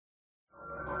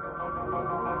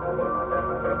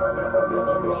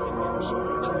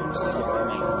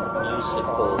transforming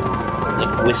musical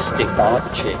linguistic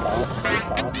objects,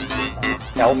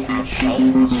 health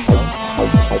machines.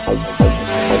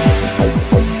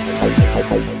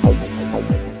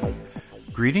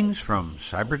 Greetings from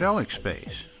Psychedelic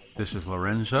Space. This is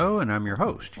Lorenzo, and I'm your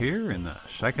host here in the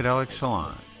Psychedelic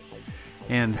Salon.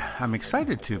 And I'm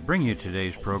excited to bring you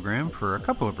today's program for a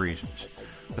couple of reasons.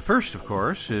 The first, of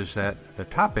course, is that the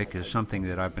topic is something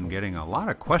that I've been getting a lot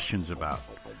of questions about,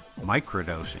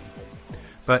 microdosing.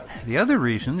 But the other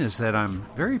reason is that I'm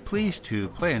very pleased to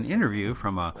play an interview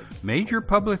from a major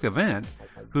public event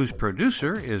whose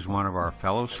producer is one of our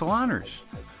fellow saloners,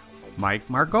 Mike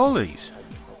Margolis.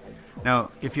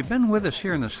 Now, if you've been with us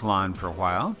here in the salon for a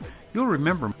while, you'll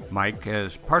remember Mike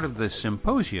as part of the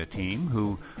Symposia team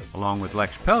who, along with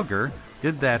Lex Pelger,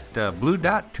 did that Blue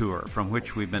Dot tour from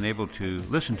which we've been able to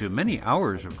listen to many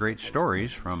hours of great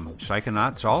stories from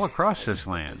psychonauts all across this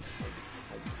land.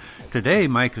 Today,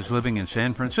 Mike is living in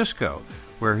San Francisco,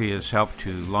 where he has helped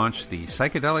to launch the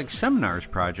Psychedelic Seminars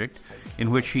project,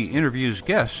 in which he interviews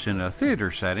guests in a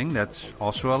theater setting that's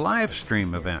also a live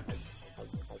stream event.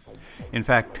 In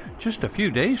fact, just a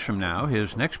few days from now,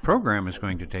 his next program is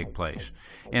going to take place.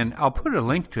 And I'll put a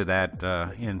link to that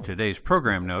in today's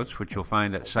program notes, which you'll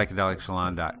find at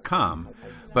psychedelicsalon.com.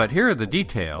 But here are the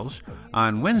details.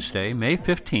 On Wednesday, May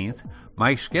 15th,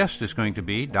 Mike's guest is going to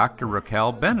be Dr.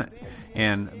 Raquel Bennett.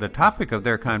 And the topic of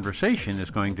their conversation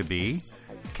is going to be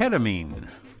ketamine,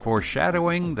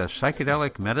 foreshadowing the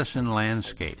psychedelic medicine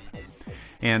landscape.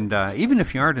 And even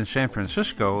if you aren't in San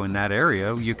Francisco in that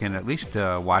area, you can at least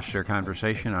watch their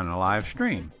conversation on a live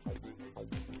stream.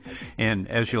 And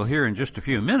as you'll hear in just a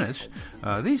few minutes,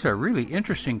 these are really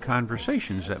interesting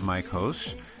conversations that Mike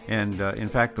hosts. And in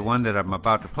fact, the one that I'm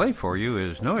about to play for you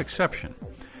is no exception.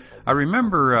 I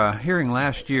remember hearing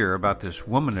last year about this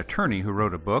woman attorney who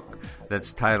wrote a book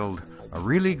that's titled A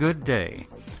Really Good Day,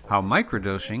 How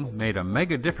Microdosing Made a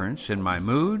Mega Difference in My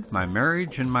Mood, My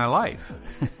Marriage, and My Life.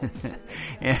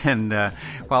 And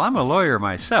while I'm a lawyer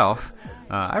myself,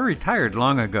 I retired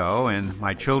long ago, and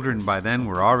my children by then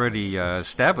were already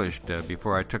established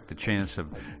before I took the chance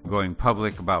of going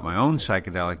public about my own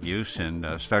psychedelic use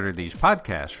and started these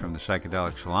podcasts from the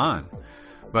Psychedelic Salon.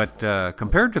 But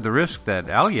compared to the risk that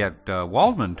Aliette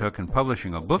Waldman took in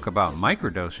publishing a book about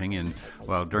microdosing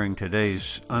during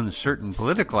today's uncertain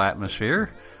political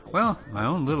atmosphere, well, my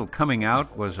own little coming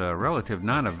out was a relative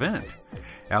non-event.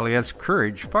 Aliette's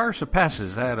courage far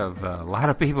surpasses that of a lot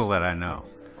of people that I know.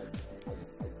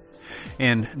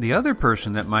 And the other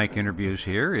person that Mike interviews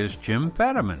here is Jim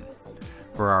Fadiman.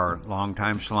 For our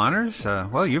longtime saloners,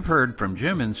 you've heard from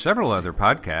Jim in several other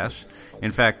podcasts.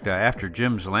 In fact, after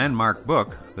Jim's landmark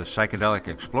book, The Psychedelic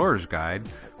Explorer's Guide,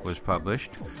 was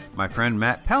published, my friend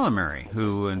Matt Palomary,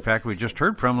 who, in fact, we just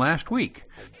heard from last week.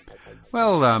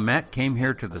 Well, Matt came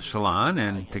here to the salon,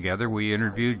 and together we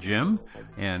interviewed Jim,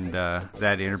 and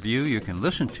that interview you can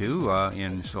listen to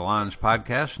in Salon's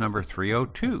podcast number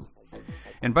 302.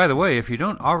 And by the way, if you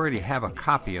don't already have a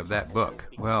copy of that book,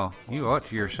 well, you owe it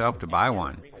to yourself to buy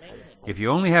one. If you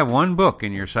only have one book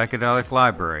in your psychedelic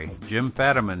library, Jim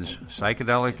Fadiman's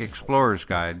Psychedelic Explorer's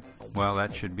Guide, well,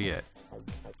 that should be it.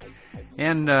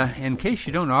 And in case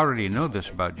you don't already know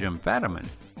this about Jim Fadiman,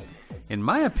 in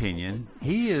my opinion,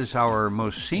 he is our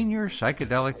most senior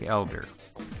psychedelic elder.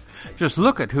 Just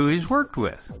look at who he's worked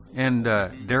with, and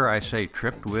dare I say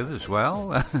tripped with as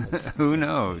well? Who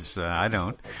knows? I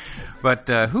don't. But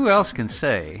who else can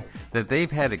say that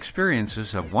they've had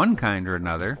experiences of one kind or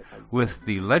another with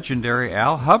the legendary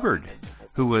Al Hubbard,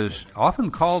 who was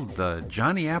often called the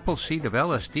Johnny Appleseed of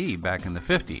LSD back in the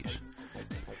 50s.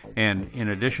 And in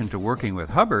addition to working with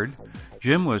Hubbard,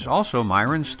 Jim was also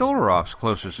Myron Stolaroff's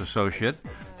closest associate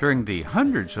during the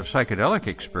hundreds of psychedelic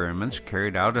experiments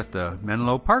carried out at the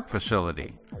Menlo Park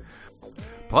facility.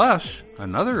 Plus,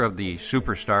 another of the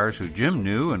superstars who Jim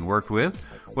knew and worked with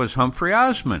was Humphrey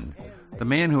Osmond, the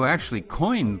man who actually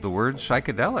coined the word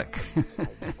psychedelic.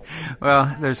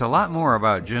 Well, there's a lot more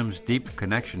about Jim's deep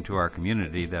connection to our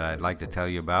community that I'd like to tell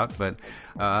you about, but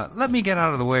let me get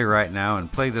out of the way right now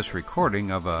and play this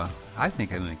recording of I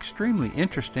think an extremely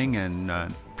interesting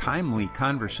and timely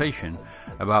conversation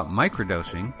about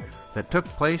microdosing that took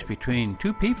place between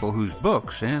two people whose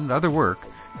books and other work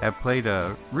have played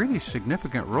really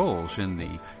significant roles in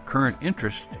the current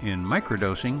interest in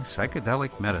microdosing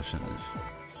psychedelic medicines.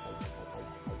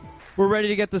 We're ready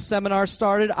to get the seminar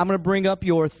started. I'm going to bring up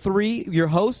your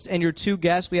host and your two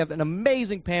guests. We have an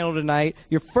amazing panel tonight.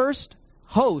 Your first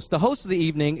host, the host of the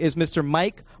evening, is Mr.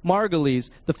 Mike Margolis,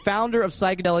 the founder of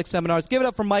Psychedelic Seminars. Give it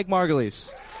up for Mike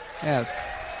Margolis. Yes.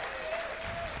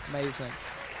 Amazing.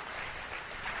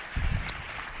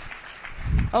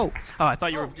 Oh, I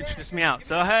thought you were introducing me out.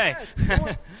 So, hey.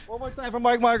 one more time for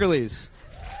Mike Margulies.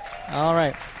 All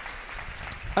right.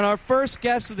 And our first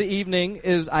guest of the evening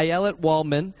is Ayelet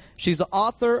Waldman. She's the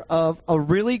author of A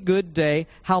Really Good Day,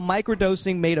 How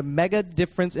Microdosing Made a Mega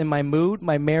Difference in My Mood,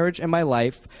 My Marriage, and My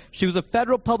Life. She was a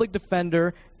federal public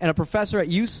defender and a professor at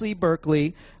UC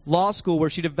Berkeley Law School, where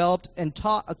she developed and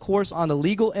taught a course on the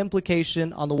legal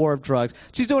implication on the war of drugs.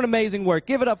 She's doing amazing work.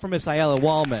 Give it up for Miss Ayelet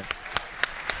Waldman.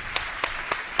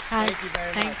 Hi. Thank you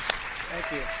very much. Thanks.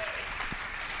 Thank you.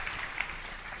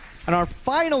 And our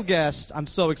final guest, I'm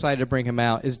so excited to bring him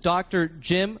out, is Dr.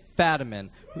 Jim Fadiman.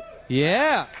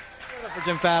 Yeah. Give it up for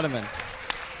Jim Fadiman,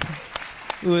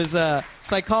 who is a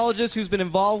psychologist who's been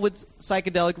involved with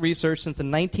psychedelic research since the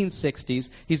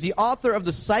 1960s. He's the author of the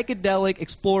Psychedelic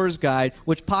Explorer's Guide,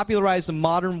 which popularized the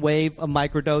modern wave of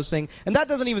microdosing. And that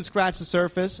doesn't even scratch the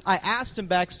surface. I asked him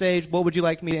backstage, what would you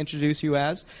like me to introduce you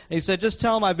as? And he said, just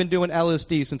tell him I've been doing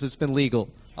LSD since it's been legal.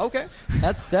 Okay,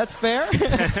 that's fair.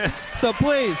 So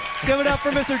please, give it up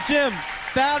for Mr. Jim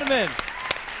Fadiman.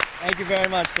 Thank you very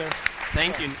much, sir.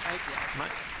 Thank you. Thank you.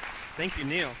 Thank you,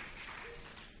 Neil.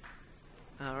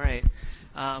 All right.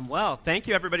 Well, thank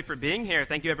you, everybody, for being here.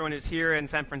 Thank you, everyone who's here in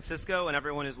San Francisco and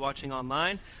everyone who's watching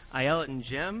online. Ayelet and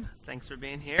Jim, thanks for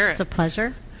being here. It's a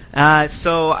pleasure.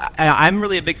 I'm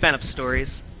really a big fan of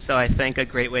stories, so I think a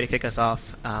great way to kick us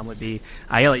off would be,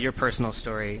 Ayelet, your personal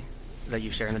story that you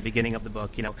share in the beginning of the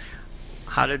book. You know,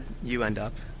 how did you end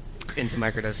up into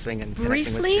microdosing and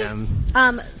connecting with Jim?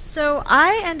 So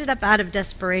I ended up out of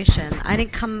desperation. I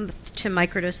didn't come to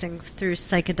microdosing through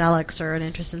psychedelics or an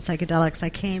interest in psychedelics. I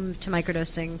came to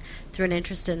microdosing through an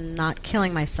interest in not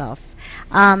killing myself.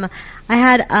 I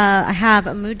have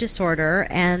a mood disorder,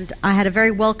 and I had a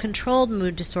very well-controlled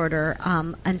mood disorder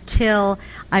until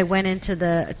I went into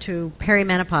to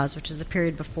perimenopause, which is the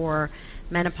period before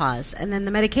menopause. And then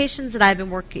the medications that I've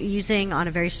been using on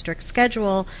a very strict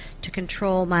schedule to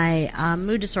control my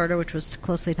mood disorder, which was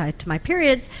closely tied to my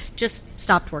periods, just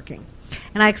stopped working.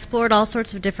 And I explored all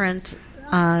sorts of different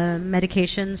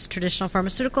medications, traditional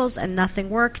pharmaceuticals, and nothing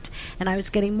worked. And I was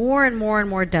getting more and more and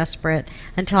more desperate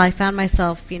until I found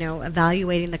myself,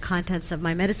 evaluating the contents of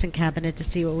my medicine cabinet to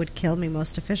see what would kill me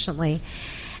most efficiently.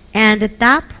 And at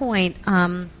that point,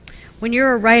 when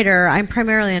you're a writer, I'm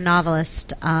primarily a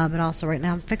novelist, but also right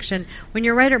now I'm fiction. When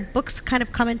you're a writer, books kind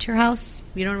of come into your house.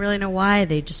 You don't really know why.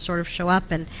 They just sort of show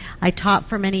up. And I taught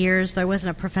for many years. I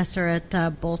wasn't a professor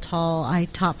at Bolt Hall. I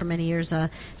taught for many years a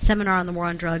seminar on the war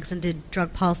on drugs and did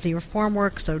drug policy reform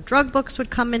work. So drug books would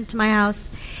come into my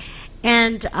house.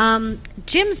 And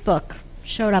Jim's book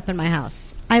showed up in my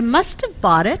house. I must have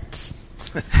bought it.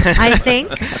 I think.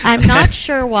 I'm not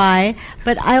sure why,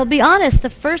 but I'll be honest, the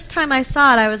first time I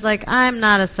saw it, I was like, I'm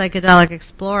not a psychedelic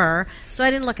explorer, so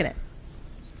I didn't look at it.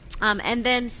 And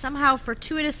then somehow,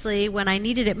 fortuitously, when I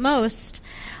needed it most,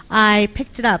 I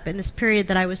picked it up in this period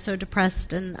that I was so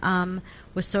depressed and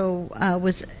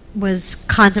was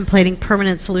contemplating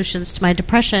permanent solutions to my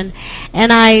depression.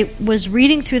 And I was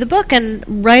reading through the book,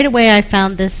 and right away I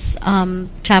found this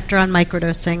chapter on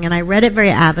microdosing, and I read it very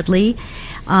avidly.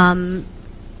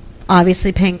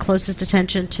 Obviously paying closest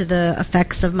attention to the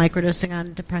effects of microdosing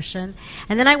on depression.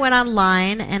 And then I went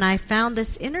online and I found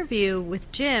this interview with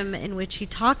Jim in which he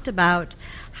talked about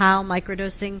how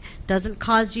microdosing doesn't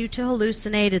cause you to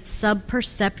hallucinate. It's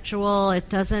subperceptual.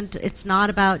 It's not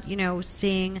about,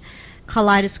 seeing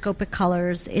kaleidoscopic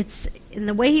colors. It's, in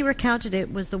the way he recounted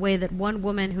it was the way that one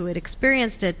woman who had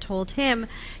experienced it told him.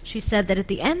 She said that at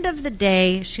the end of the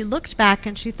day, she looked back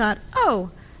and she thought,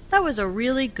 oh, that was a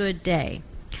really good day.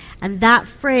 And that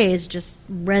phrase just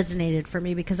resonated for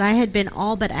me because I had been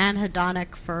all but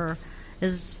anhedonic for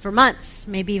months,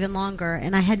 maybe even longer,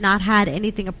 and I had not had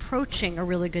anything approaching a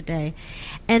really good day.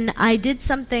 And I did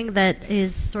something that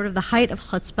is sort of the height of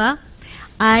chutzpah.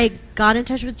 I got in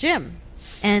touch with Jim,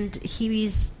 and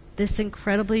he's this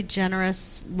incredibly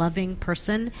generous, loving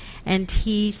person, and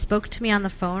he spoke to me on the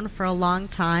phone for a long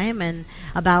time and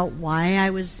about what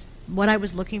I was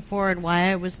looking for and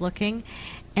why I was looking.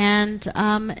 And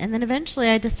then eventually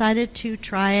I decided to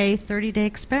try a 30-day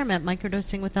experiment,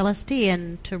 microdosing with LSD,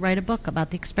 and to write a book about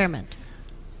the experiment.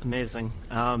 Amazing.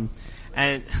 And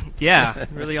yeah,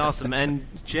 really awesome. And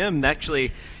Jim,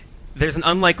 actually, there's an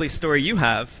unlikely story you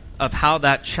have of how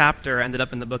that chapter ended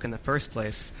up in the book in the first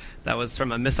place. That was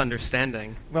from a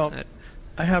misunderstanding. Well,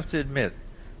 I have to admit,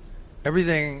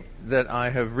 everything that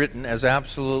I have written as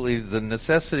absolutely the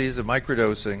necessities of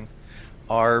microdosing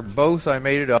are both I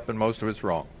made it up and most of it's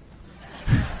wrong.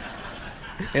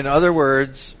 In other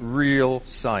words, real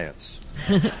science.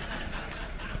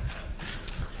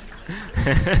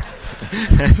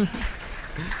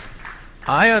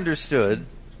 I understood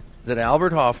that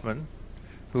Albert Hoffman,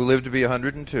 who lived to be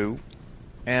 102,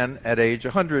 and at age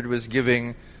 100 was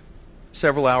giving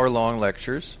several hour-long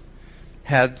lectures,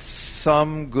 had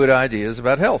some good ideas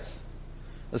about health,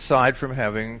 aside from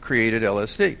having created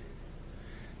LSD.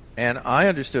 And I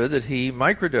understood that he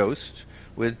microdosed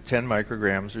with 10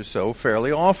 micrograms or so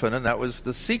fairly often, and that was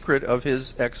the secret of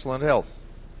his excellent health.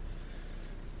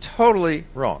 Totally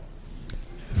wrong.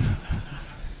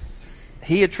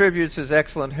 He attributes his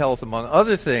excellent health, among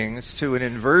other things, to an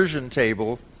inversion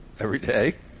table every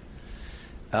day,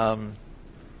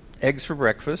 eggs for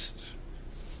breakfast,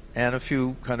 and a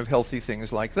few kind of healthy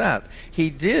things like that. He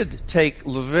did take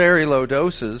very low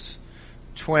doses,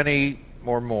 20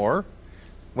 or more,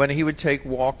 when he would take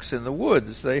walks in the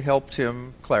woods. They helped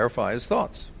him clarify his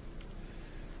thoughts.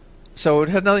 So it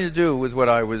had nothing to do with what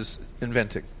I was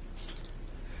inventing.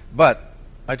 But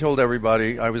I told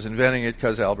everybody I was inventing it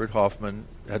because Albert Hoffman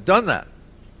had done that.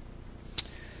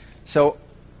 So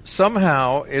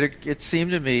somehow it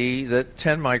seemed to me that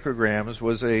 10 micrograms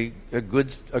was a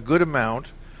good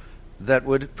amount that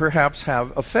would perhaps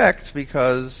have effects,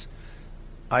 because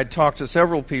I'd talked to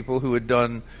several people who had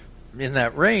done in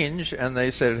that range, and they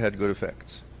said it had good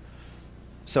effects.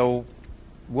 So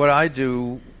what I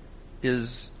do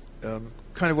is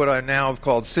kind of what I now have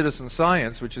called citizen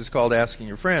science, which is called asking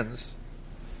your friends.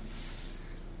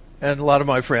 And a lot of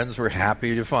my friends were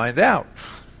happy to find out.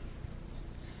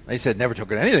 They said, never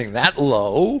took anything that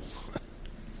low.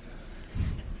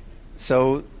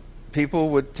 So people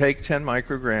would take 10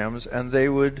 micrograms, and they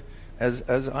would, as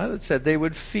I had said, they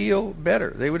would feel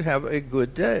better. They would have a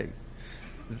good day.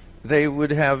 They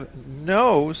would have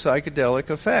no psychedelic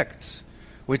effects,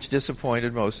 which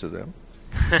disappointed most of them.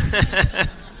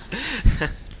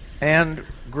 And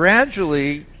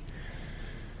gradually,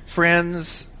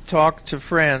 friends talked to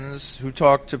friends who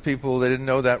talked to people they didn't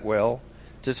know that well,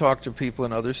 to talk to people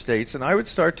in other states, and I would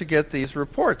start to get these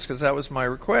reports, because that was my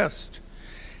request.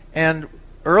 And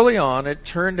early on, it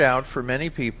turned out for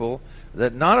many people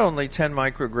that not only 10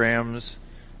 micrograms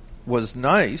was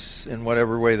nice, in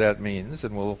whatever way that means,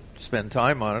 and we'll spend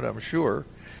time on it, I'm sure,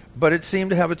 but it seemed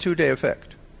to have a 2-day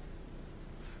effect,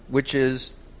 which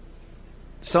is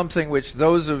something which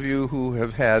those of you who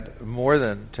have had more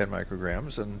than 10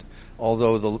 micrograms, and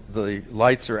although the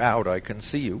lights are out, I can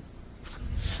see you,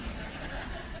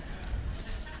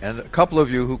 and a couple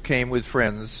of you who came with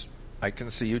friends, I can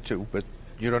see you too, but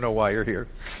you don't know why you're here.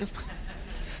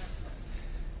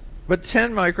 But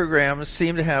 10 micrograms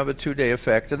seem to have a 2-day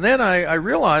effect. And then I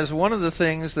realized one of the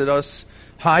things that us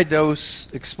high-dose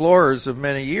explorers of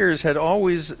many years had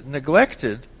always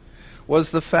neglected was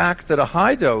the fact that a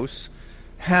high dose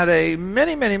had a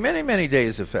many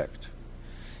days effect.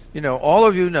 You know, all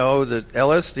of you know that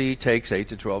LSD takes 8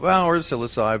 to 12 hours,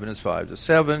 psilocybin is 5 to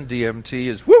 7, DMT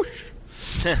is whoosh!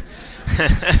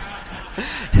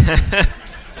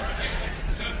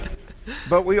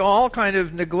 But we all kind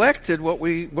of neglected what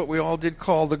we all did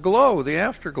call the glow, the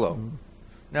afterglow. Mm-hmm.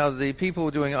 Now, the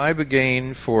people doing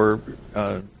ibogaine for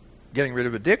getting rid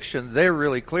of addiction, they're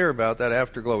really clear about that.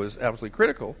 Afterglow is absolutely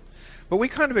critical. But we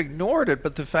kind of ignored it.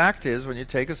 But the fact is, when you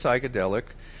take a psychedelic,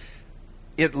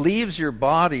 it leaves your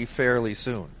body fairly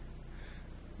soon.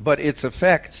 But its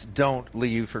effects don't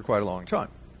leave for quite a long time.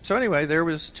 So anyway, there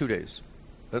was 2 days,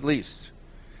 at least.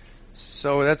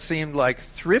 So that seemed like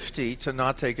thrifty to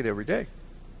not take it every day.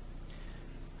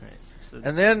 Right. So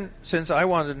And then, since I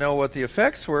wanted to know what the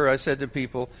effects were, I said to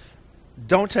people,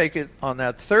 don't take it on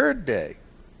that 3rd day.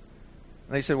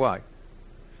 And they said, why?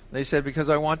 They said, because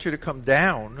I want you to come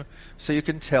down so you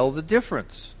can tell the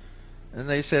difference. And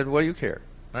they said, what do you care?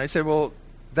 And I said, well,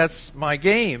 that's my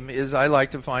game, is I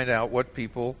like to find out what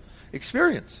people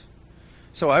experience.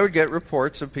 So I would get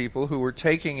reports of people who were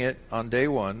taking it on day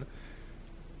 1,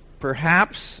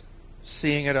 perhaps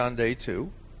seeing it on day 2.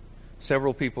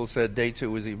 Several people said day 2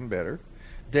 was even better.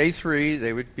 Day 3,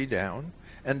 they would be down.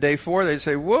 And day 4, they'd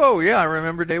say, whoa, yeah, I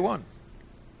remember day 1.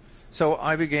 So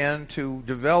I began to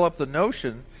develop the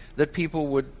notion that people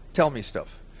would tell me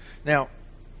stuff. Now,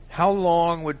 how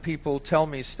long would people tell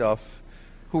me stuff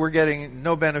who were getting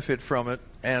no benefit from it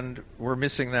and were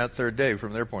missing that 3rd day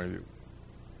from their point of view?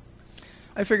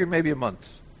 I figured maybe a month.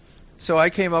 So I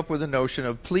came up with the notion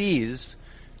of, please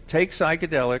take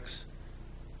psychedelics,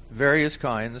 various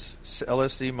kinds,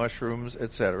 LSD, mushrooms,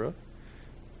 etc.,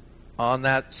 on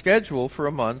that schedule for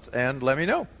a month and let me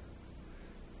know.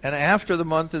 And after the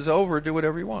month is over, do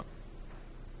whatever you want.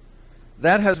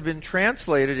 That has been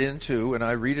translated into, and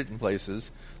I read it in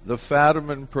places, the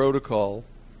Fadiman Protocol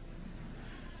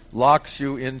locks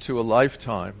you into a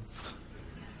lifetime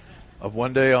of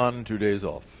 1 day on and 2 days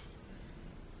off.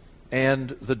 and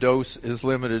the dose is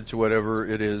limited to whatever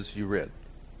it is you read.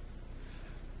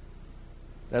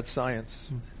 That's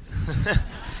science.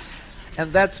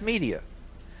 And that's media.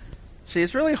 See,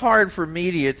 it's really hard for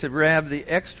media to grab the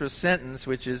extra sentence,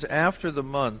 which is after the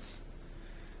month,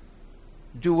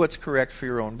 do what's correct for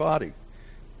your own body.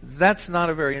 That's not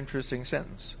a very interesting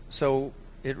sentence, so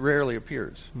it rarely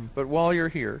appears. But while you're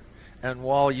here, and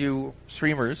while you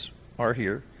streamers are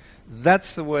here,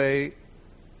 that's the way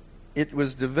it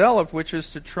was developed, which is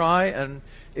to try and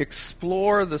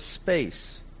explore the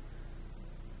space,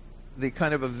 the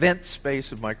kind of event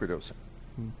space of microdosing.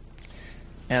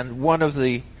 And one of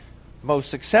the most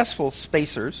successful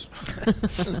spacers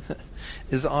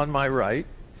is on my right,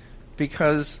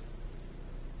 because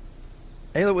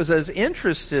Ayla was as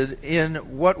interested in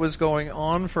what was going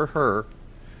on for her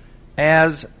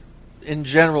as, in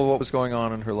general, what was going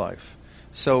on in her life.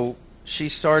 So she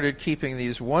started keeping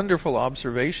these wonderful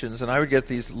observations, and I would get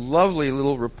these lovely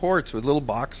little reports with little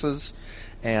boxes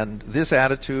and this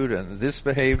attitude and this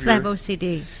behavior. Because I have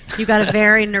OCD. You got a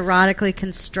very neurotically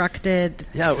constructed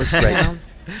it was great.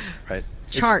 Right.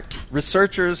 Chart.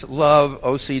 Researchers love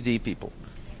OCD people.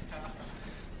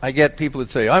 I get people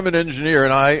that say, I'm an engineer,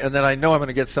 and then I know I'm going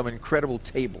to get some incredible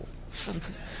table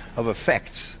of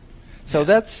effects. So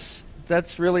that's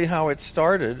really how it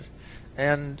started,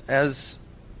 and as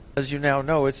you now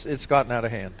know, it's gotten out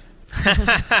of hand.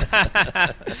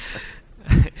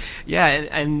 Yeah,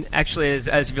 and actually,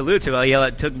 as you've alluded to,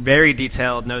 Ayla took very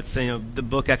detailed notes. The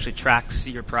book actually tracks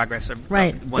your progress one day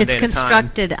at a time. It's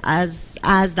constructed as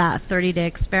that 30-day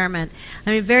experiment.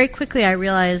 I mean, very quickly I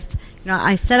realized,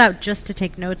 I set out just to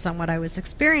take notes on what I was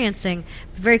experiencing.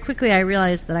 But very quickly I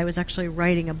realized that I was actually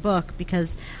writing a book,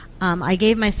 because I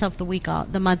gave myself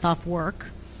the month off work,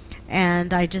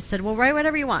 and I just said, well, write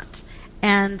whatever you want.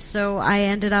 And so I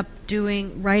ended up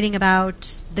writing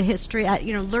about the history,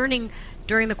 learning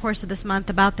during the course of this month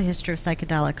about the history of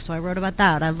psychedelics, so I wrote about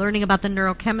that. I'm learning about the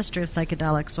neurochemistry of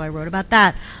psychedelics, so I wrote about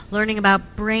that. Learning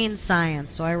about brain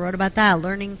science, so I wrote about that.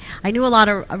 I knew a lot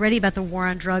already about the war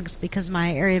on drugs, because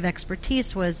my area of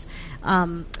expertise was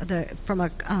from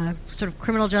a sort of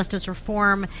criminal justice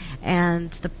reform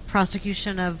and the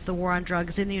prosecution of the war on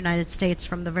drugs in the United States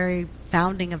from the very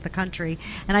founding of the country.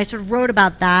 And I sort of wrote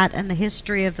about that and the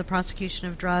history of the prosecution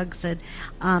of drugs. And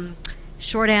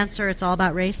short answer, it's all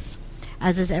about race,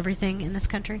 as is everything in this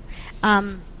country.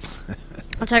 So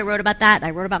I wrote about that. I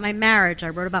wrote about my marriage. I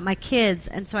wrote about my kids.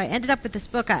 And so I ended up with this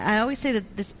book. I always say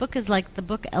that this book is like the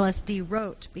book LSD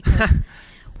wrote, because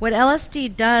what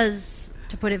LSD does,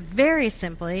 to put it very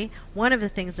simply, one of the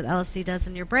things that LSD does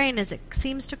in your brain is it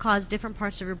seems to cause different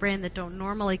parts of your brain that don't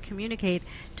normally communicate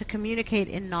to communicate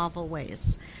in novel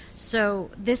ways. So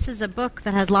this is a book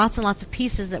that has lots and lots of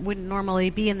pieces that wouldn't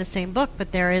normally be in the same book,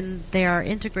 but they are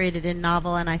integrated in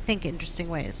novel and I think interesting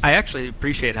ways. I actually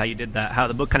appreciate how you did that, how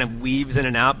the book kind of weaves in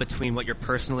and out between what you're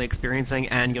personally experiencing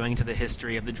and going into the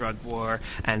history of the drug war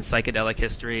and psychedelic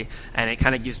history, and it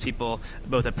kind of gives people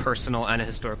both a personal and a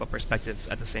historical perspective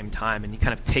at the same time, and you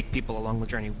kind of take people along the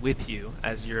journey with you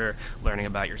as you're learning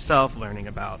about yourself, learning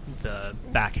about the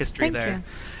back history Thank there. you.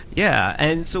 Yeah,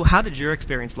 and so how did your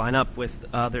experience line up with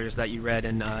others that you read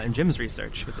in Jim's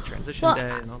research with the transition day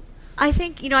and all? I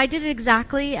think, I did it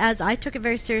exactly as I took it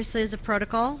very seriously as a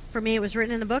protocol. For me, it was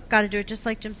written in the book. Got to do it just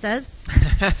like Jim says.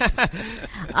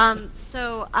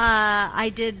 So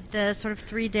I did the sort of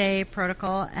 3-day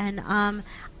protocol, and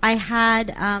I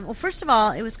had, well, first of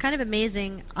all, it was kind of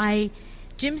amazing.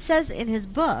 Jim says in his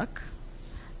book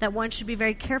that one should be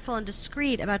very careful and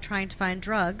discreet about trying to find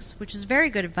drugs, which is very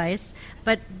good advice.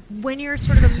 But when you're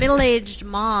sort of a middle-aged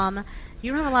mom,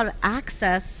 you don't have a lot of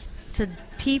access to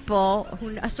people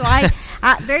who. So I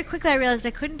very quickly I realized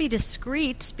I couldn't be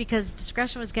discreet because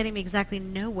discretion was getting me exactly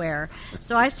nowhere.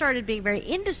 So I started being very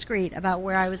indiscreet about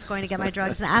where I was going to get my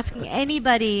drugs and asking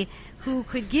anybody who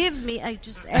could give me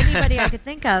just anybody I could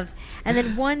think of. And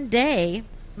then one day,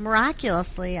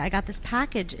 miraculously, I got this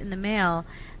package in the mail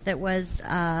that was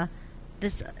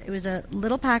it was a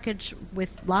little package with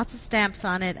lots of stamps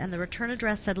on it, and the return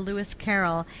address said Lewis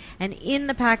Carroll, and in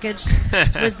the package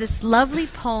was this lovely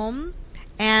poem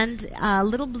and a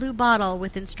little blue bottle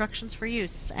with instructions for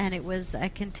use, and it was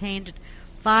contained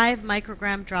 5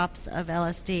 microgram drops of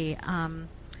LSD,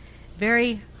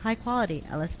 very high quality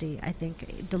LSD, I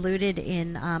think, diluted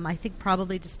in I think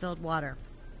probably distilled water.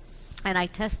 And I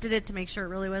tested it to make sure it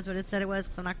really was what it said it was,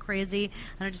 because I'm not crazy.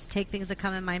 I don't just take things that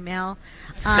come in my mail.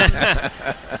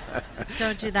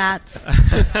 Don't do that.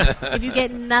 If you get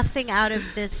nothing out of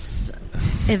this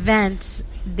event,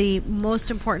 the most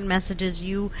important message is if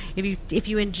you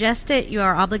ingest it, you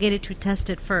are obligated to test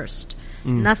it first.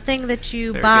 Nothing that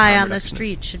you Very buy good harm on the reduction.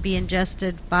 street should be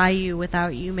ingested by you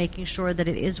without you making sure that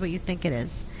it is what you think it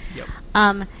is. Yep.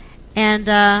 And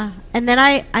then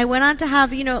I went on to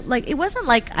have, like, it wasn't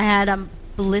like I had a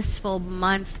blissful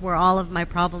month where all of my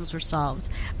problems were solved,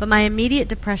 but my immediate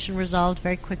depression resolved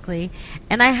very quickly,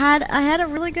 and I had a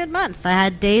really good month. I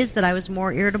had days that I was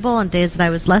more irritable and days that I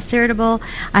was less irritable.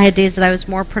 I had days that I was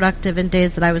more productive and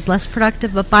days that I was less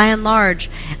productive, but by and large,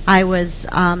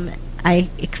 I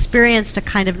experienced a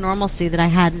kind of normalcy that I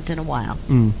hadn't in a while.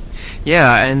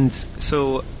 Yeah, and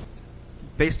so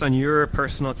based on your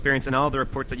personal experience and all the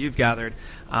reports that you've gathered,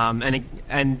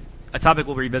 and a topic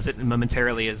we'll revisit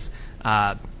momentarily is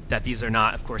that these are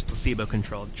not, of course,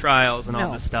 placebo-controlled trials and all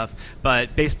No. this stuff,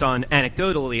 but based on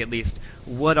anecdotally at least,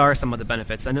 what are some of the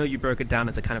benefits? I know you broke it down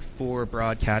into kind of 4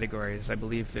 broad categories. I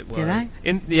believe it was. Did I?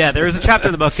 Yeah, there is a chapter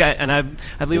in the book, and I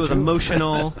believe it was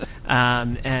emotional.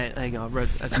 And I wrote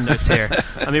some notes here.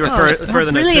 Let me refer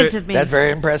the notes. Brilliant So, of me. That's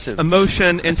very impressive.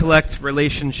 emotion, intellect,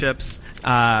 relationships,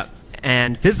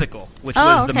 and physical, which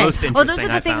was the most interesting. those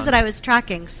are the things that I was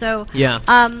tracking. So Yeah.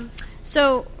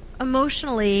 So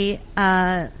emotionally,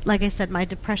 like I said, my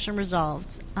depression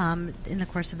resolved in the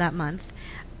course of that month.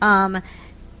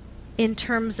 In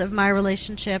terms of my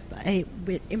relationship,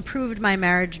 it improved my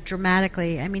marriage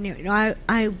dramatically. I mean,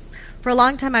 I for a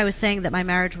long time I was saying that my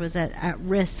marriage was at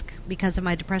risk because of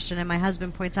my depression, and my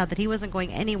husband points out that he wasn't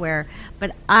going anywhere,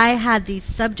 but I had the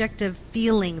subjective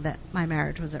feeling that my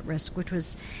marriage was at risk, which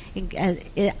was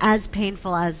as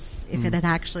painful as if it had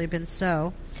actually been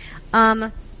so.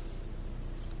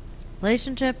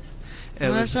 Relationship. It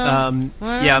was,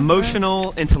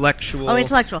 emotional, intellectual. Oh,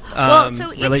 intellectual. Well,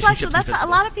 so intellectual. relationships That's and a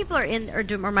lot of people are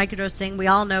microdosing. We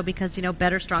all know because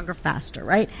better, stronger, faster,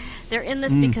 right? They're in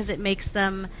this because it makes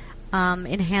them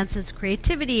enhances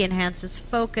creativity, enhances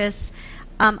focus.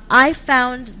 I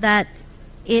found that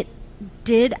it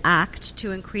did act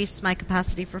to increase my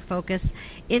capacity for focus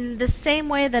in the same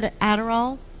way that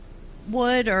Adderall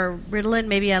would, or Ritalin,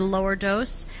 maybe at a lower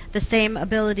dose. The same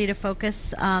ability to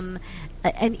focus.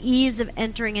 An ease of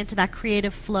entering into that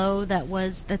creative flow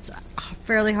that's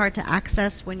fairly hard to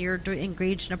access when you're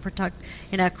engaged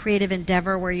in a creative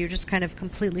endeavor where you're just kind of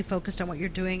completely focused on what you're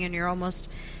doing and you're almost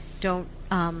don't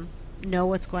know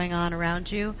what's going on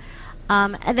around you.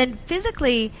 And then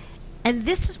physically, and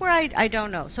this is where I don't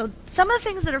know. So some of the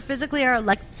things that are physically are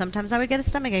like sometimes I would get a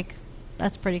stomachache.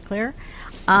 That's pretty clear.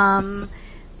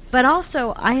 But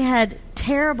also, I had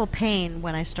terrible pain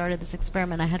when I started this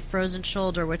experiment. I had frozen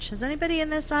shoulder, which, has anybody in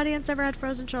this audience ever had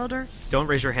frozen shoulder? Don't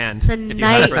raise your hand. It's a if you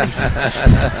had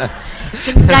nightmare. It's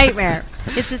a nightmare.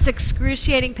 It's this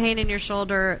excruciating pain in your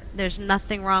shoulder. There's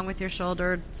nothing wrong with your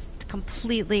shoulder. It's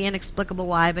completely inexplicable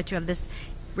why, but you have this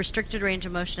restricted range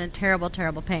of motion and terrible,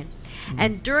 terrible pain.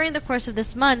 And during the course of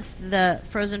this month, the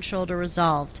frozen shoulder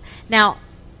resolved. Now,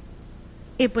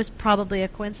 it was probably a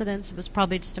coincidence. It was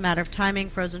probably just a matter of timing.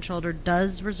 Frozen shoulder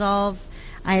does resolve.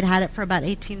 I had had it for about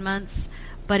 18 months,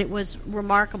 but it was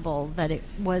remarkable that it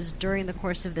was during the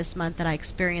course of this month that I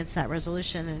experienced that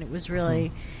resolution, and it was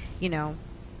really, it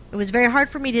was very hard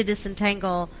for me to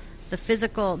disentangle the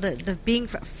physical, the being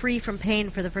free from pain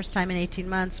for the first time in 18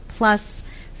 months, plus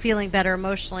feeling better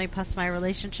emotionally, plus my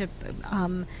relationship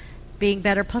being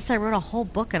better, plus I wrote a whole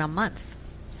book in a month.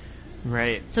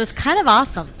 Right. So it's kind of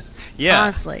awesome. Yeah.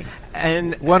 Honestly.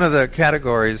 And one of the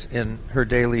categories in her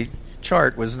daily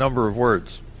chart was number of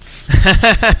words.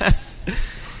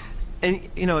 and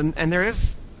and there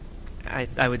is,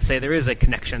 I would say there is a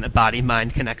connection, a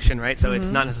body-mind connection, right? So it's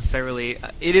not necessarily.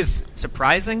 It is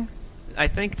surprising, I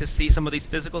think, to see some of these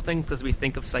physical things because we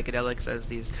think of psychedelics as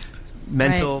these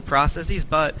mental processes,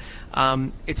 but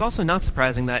it's also not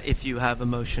surprising that if you have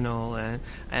emotional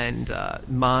and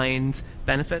mind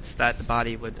benefits, that the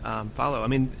body would follow. I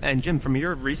mean, and Jim, from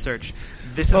your research,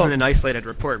 this isn't an isolated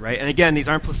report, right? And again, these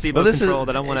aren't placebo-controlled.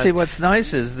 I don't want to see. What's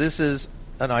nice is this is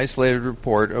an isolated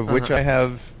report of which I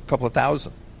have a couple of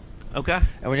thousand. Okay.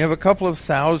 And when you have a couple of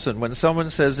thousand, when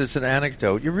someone says it's an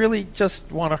anecdote, you really just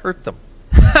want to hurt them.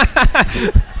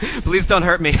 Please don't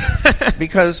hurt me.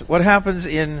 Because what happens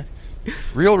in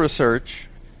real research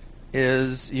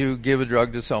is you give a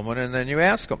drug to someone and then you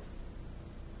ask them.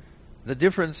 The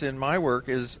difference in my work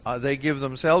is they give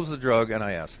themselves the drug and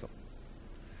I ask them.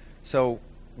 So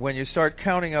when you start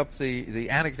counting up the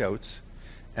anecdotes,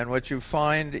 and what you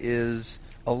find is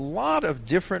a lot of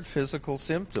different physical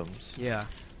symptoms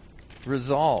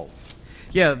resolve.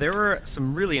 Yeah, there were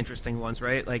some really interesting ones,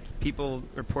 right? Like people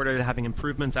reported having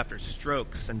improvements after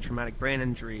strokes and traumatic brain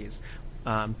injuries,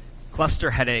 cluster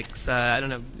headaches. I don't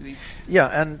know.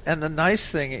 Yeah, and the nice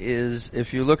thing is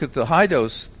if you look at the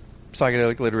high-dose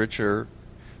psychedelic literature,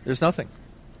 there's nothing.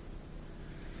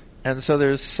 And so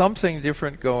there's something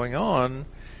different going on,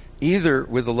 either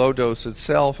with the low dose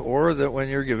itself or that when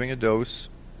you're giving a dose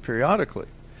periodically.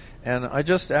 And I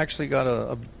just actually got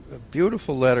a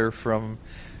beautiful letter from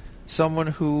someone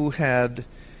who had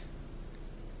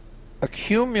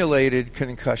accumulated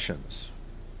concussions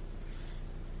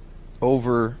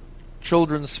over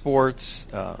children's sports,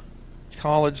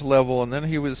 college level, and then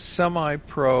he was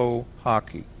semi-pro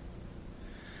hockey.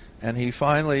 And he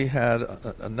finally had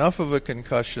enough of a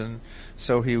concussion,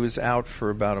 so he was out for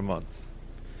about a month.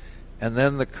 And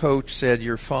then the coach said,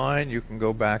 "You're fine, you can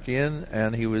go back in,"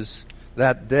 and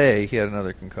that day he had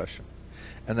another concussion.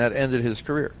 And that ended his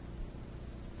career.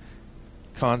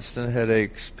 Constant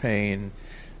headaches, pain,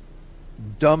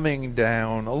 dumbing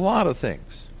down, a lot of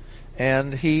things.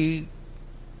 And he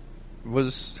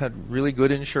had really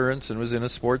good insurance and was in a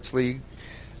sports league,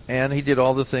 and he did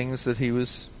all the things that he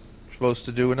was supposed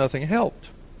to do, and nothing helped.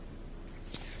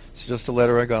 It's just a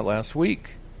letter I got last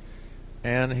week.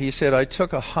 And he said, "I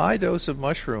took a high dose of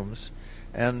mushrooms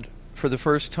and for the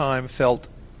first time felt,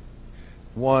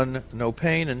 1, no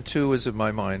pain, and 2, as if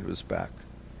my mind was back.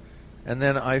 And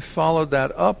then I followed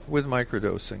that up with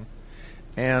microdosing.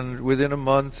 And within a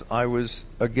month, I was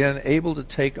again able to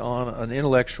take on an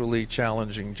intellectually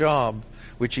challenging job,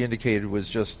 which he indicated was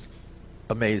just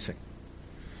amazing."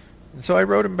 And so I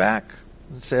wrote him back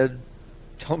and said,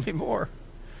 "Tell me more.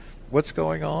 What's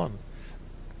going on?"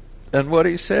 And what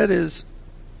he said is,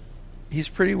 he's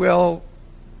pretty well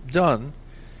done,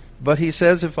 but he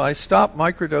says if I stop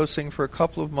microdosing for a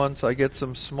couple of months, I get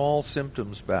some small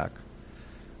symptoms back.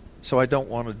 So I don't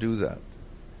want to do that.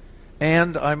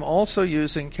 And I'm also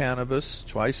using cannabis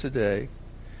twice a day,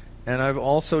 and I've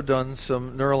also done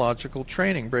some neurological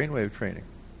training, brainwave training.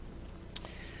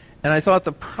 And I thought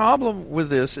the problem with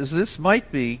this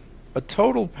might be a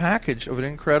total package of an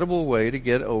incredible way to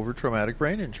get over traumatic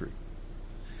brain injury.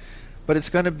 But it's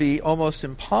going to be almost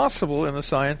impossible in the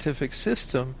scientific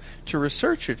system to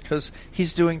research it because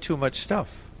he's doing too much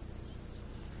stuff.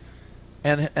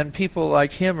 And people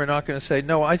like him are not going to say,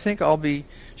 "No, I think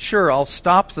I'll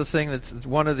stop the thing that's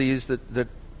one of these that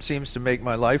seems to make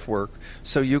my life work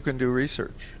so you can do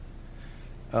research."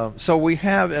 So we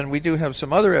do have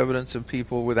some other evidence of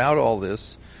people without all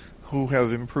this who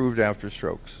have improved after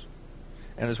strokes.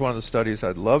 And it's one of the studies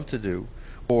I'd love to do,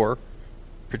 or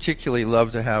particularly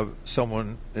love to have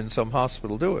someone in some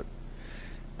hospital do it.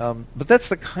 But that's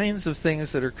the kinds of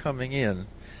things that are coming in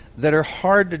that are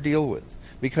hard to deal with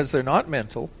because they're not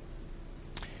mental.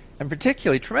 And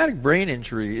particularly traumatic brain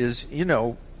injury is,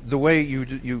 the way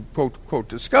you quote,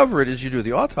 discover it is you do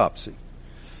the autopsy.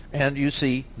 And you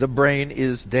see the brain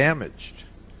is damaged.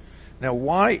 Now,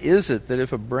 why is it that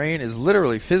if a brain is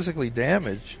literally physically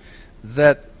damaged,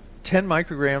 that 10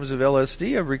 micrograms of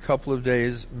LSD every couple of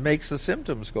days makes the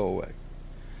symptoms go away?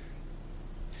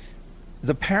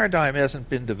 The paradigm hasn't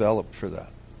been developed for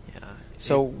that. Yeah.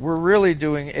 So we're really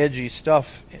doing edgy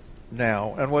stuff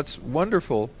now. And what's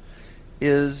wonderful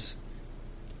is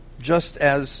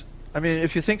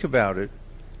if you think about it,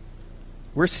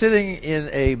 we're sitting in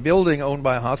a building owned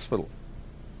by a hospital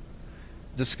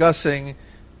discussing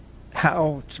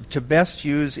how to best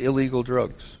use illegal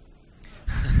drugs.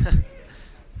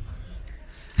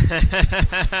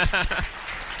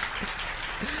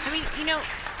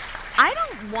 I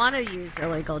don't want to use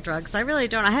illegal drugs. I really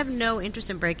don't. I have no interest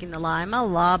in breaking the law. I'm a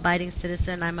law-abiding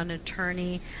citizen. I'm an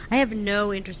attorney. I have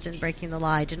no interest in breaking the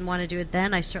law. I didn't want to do it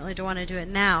then. I certainly don't want to do it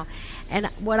now. And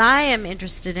what I am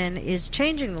interested in is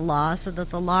changing the law so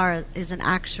that the law is an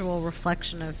actual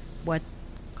reflection of what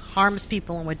harms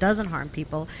people and what doesn't harm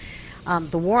people.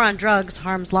 The war on drugs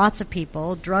harms lots of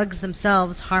people. Drugs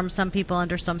themselves harm some people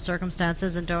under some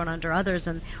circumstances and don't under others.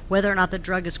 And whether or not the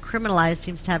drug is criminalized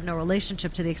seems to have no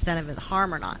relationship to the extent of the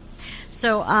harm or not.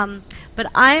 So, but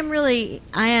I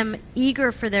am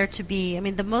eager for there to be.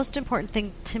 The most important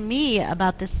thing to me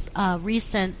about this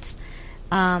recent,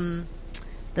 and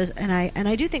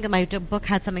I do think that my book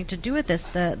had something to do with this.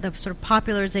 The sort of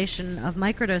popularization of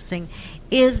microdosing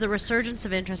is the resurgence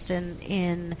of interest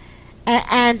in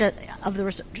of the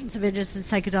resurgence of interest in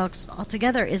psychedelics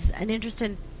altogether is an interest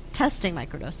in testing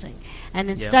microdosing and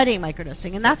in studying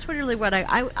microdosing. And that's really what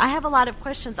I have a lot of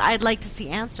questions I'd like to see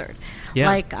answered. Yeah.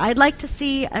 Like, I'd like to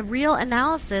see a real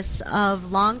analysis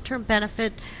of long-term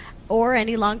benefit or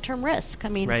any long-term risk.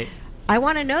 Right. I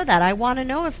want to know that. I want to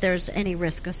know if there's any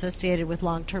risk associated with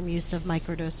long-term use of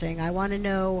microdosing. I want to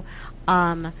know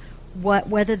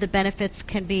whether the benefits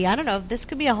can be, I don't know, this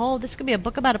could be a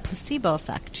book about a placebo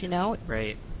effect,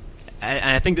 Right.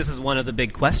 And I think this is one of the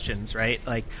big questions, right?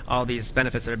 Like all these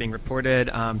benefits that are being reported.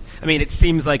 I mean, it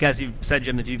seems like, as you said,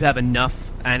 Jim, if you have enough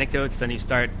anecdotes, then you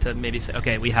start to maybe say,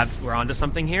 okay, we're onto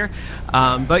something here.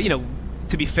 But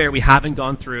to be fair, we haven't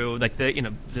gone through like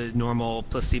the normal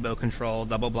placebo-controlled,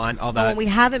 double-blind, all that. Well, we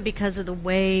haven't because of the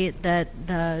way that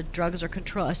the drugs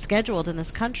are scheduled in this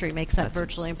country makes that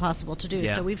virtually impossible to do.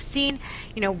 Yeah. So we've seen,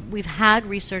 we've had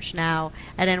research now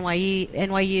at NYU,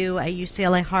 at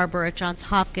UCLA Harbor, at Johns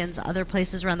Hopkins, other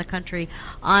places around the country,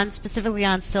 specifically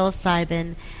on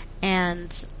psilocybin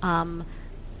and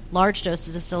large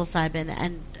doses of psilocybin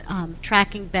and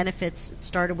tracking benefits. It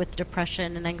started with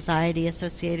depression and anxiety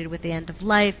associated with the end of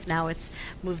life. Now it's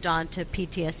moved on to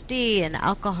PTSD and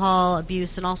alcohol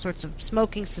abuse and all sorts of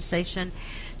smoking cessation.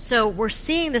 So we're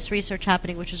seeing this research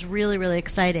happening, which is really, really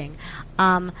exciting.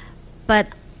 But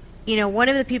one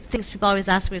of the things people always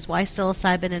ask me is why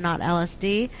psilocybin and not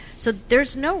LSD? So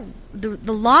there's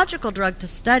the logical drug to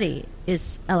study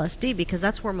is LSD because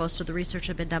that's where most of the research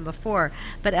had been done before.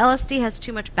 But LSD has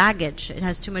too much baggage. It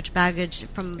has too much baggage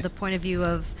from the point of view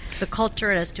of the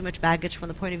culture. It has too much baggage from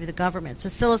the point of view of the government. So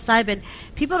psilocybin,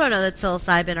 people don't know that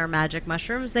psilocybin are magic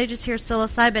mushrooms. They just hear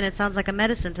psilocybin. It sounds like a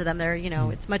medicine to them.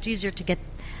 It's much easier to get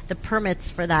the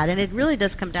permits for that. And it really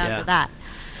does come down to that.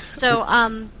 So,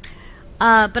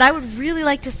 but I would really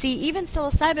like to see even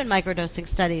psilocybin microdosing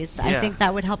studies. I think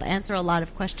that would help answer a lot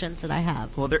of questions that I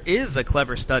have. Well, there is a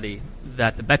clever study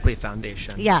that the Beckley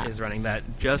Foundation is running that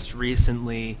just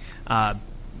recently got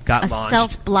launched. A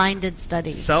self-blinded study.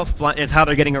 It's how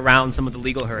they're getting around some of the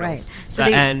legal hurdles.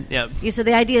 Right. So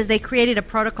the idea is they created a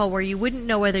protocol where you wouldn't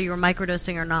know whether you were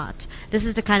microdosing or not. This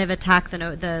is to kind of attack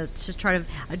to try to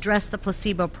address the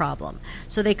placebo problem.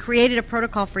 So they created a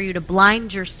protocol for you to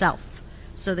blind yourself,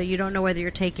 so that you don't know whether you're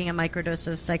taking a microdose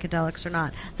of psychedelics or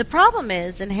not. The problem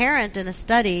is inherent in a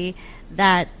study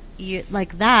that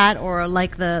like that, or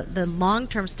like the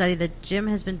long-term study that Jim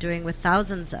has been doing with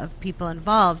thousands of people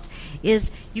involved, is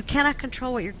you cannot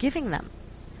control what you're giving them.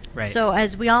 Right. So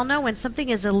as we all know, when something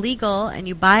is illegal and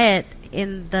you buy it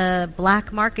in the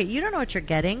black market, you don't know what you're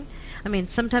getting. I mean,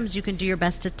 sometimes you can do your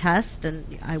best to test,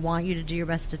 and I want you to do your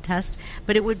best to test,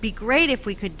 but it would be great if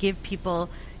we could give people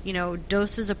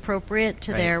doses appropriate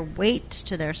to their weight,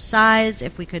 to their size,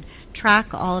 if we could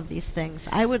track all of these things.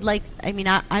 I would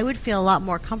feel a lot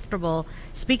more comfortable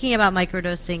speaking about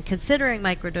microdosing, considering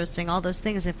microdosing, all those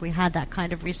things, if we had that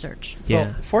kind of research. Yeah.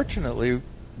 Well, fortunately,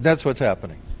 that's what's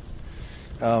happening.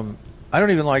 I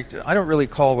don't really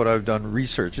call what I've done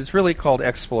research. It's really called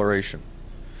exploration,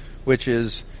 which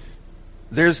is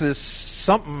there's this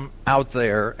something out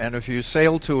there, and if you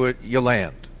sail to it, you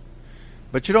land.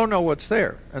 But you don't know what's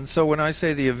there. And so when I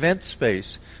say the event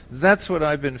space, that's what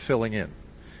I've been filling in.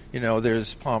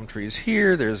 There's palm trees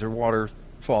here, there's a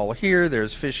waterfall here,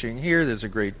 there's fishing here, there's a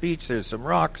great beach, there's some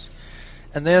rocks.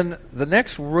 And then the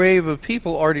next wave of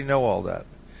people already know all that.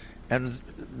 And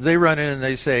they run in and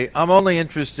they say, I'm only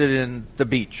interested in the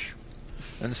beach.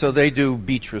 And so they do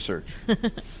beach research.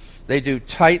 They do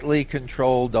tightly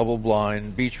controlled,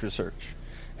 double-blind beach research.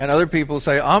 And other people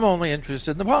say, I'm only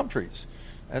interested in the palm trees.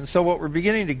 And so what we're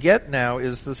beginning to get now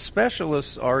is the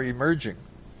specialists are emerging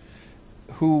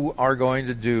who are going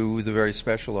to do the very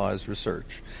specialized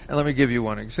research. And let me give you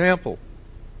one example.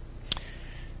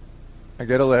 I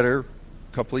got a letter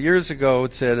a couple of years ago.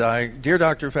 It said, Dear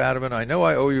Dr. Fadiman, I know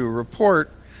I owe you a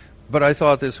report, but I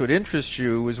thought this would interest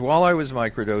you. It was while I was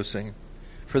microdosing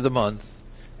for the month.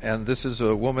 And this is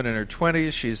a woman in her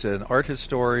 20s. She's an art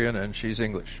historian, and she's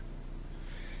English.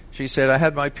 She said, I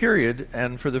had my period,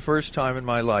 and for the first time in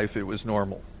my life, it was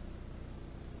normal.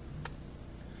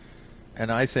 And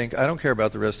I think, I don't care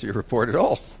about the rest of your report at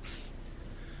all.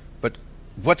 But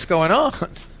what's going on?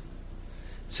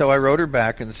 So I wrote her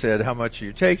back and said, how much are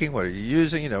you taking? What are you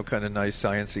using? Kind of nice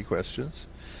sciencey questions.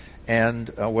 And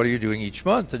what are you doing each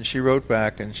month? And she wrote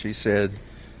back and she said,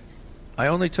 I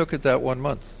only took it that 1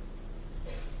 month.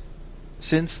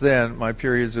 Since then, my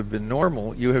periods have been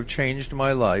normal. You have changed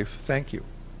my life. Thank you.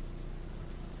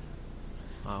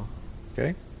 Wow.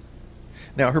 Okay?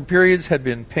 Now, her periods had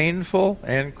been painful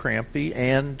and crampy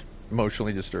and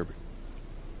emotionally disturbing.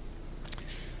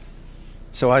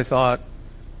 So I thought,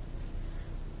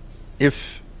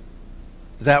 if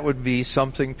that would be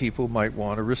something people might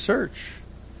want to research.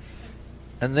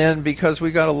 And then, because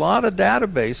we got a lot of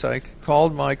database, I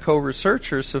called my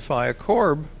co-researcher, Sophia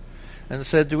Korb, and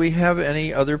said, do we have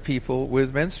any other people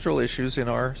with menstrual issues in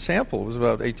our sample? It was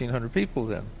about 1,800 people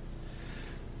then.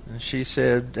 And she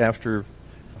said, after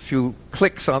a few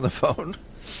clicks on the phone,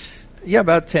 yeah,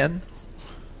 about 10.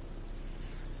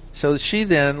 So she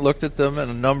then looked at them,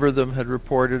 and a number of them had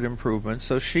reported improvement.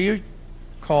 So she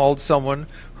called someone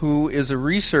who is a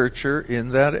researcher in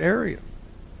that area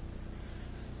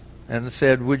and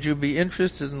said, would you be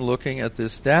interested in looking at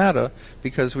this data?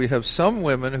 Because we have some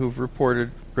women who've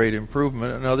reported great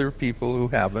improvement and other people who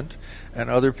haven't, and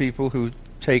other people who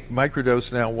take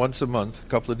microdose now once a month, a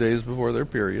couple of days before their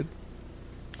period.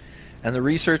 And the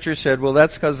researcher said, well,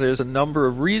 that's because there's a number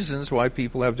of reasons why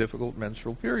people have difficult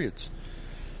menstrual periods.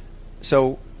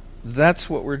 So that's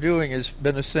what we're doing, is,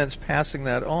 in a sense, passing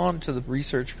that on to the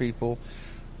research people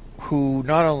who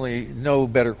not only know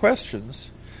better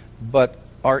questions, but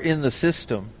are in the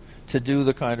system to do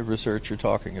the kind of research you're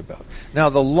talking about. Now,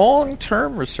 the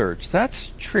long-term research,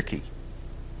 that's tricky.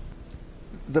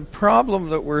 The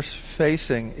problem that we're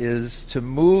facing is to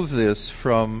move this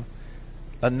from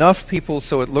enough people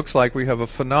so it looks like we have a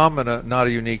phenomena, not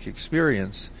a unique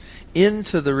experience,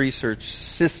 into the research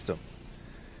system.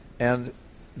 And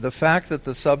the fact that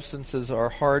the substances are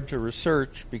hard to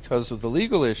research because of the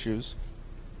legal issues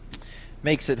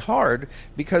makes it hard,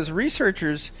 because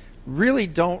researchers really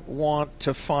don't want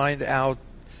to find out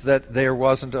that there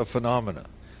wasn't a phenomena.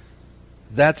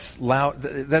 That's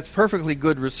perfectly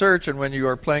good research, and when you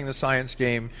are playing the science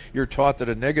game, you're taught that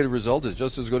a negative result is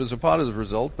just as good as a positive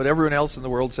result, but everyone else in the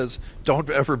world says, don't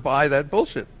ever buy that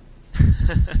bullshit.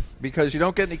 Because you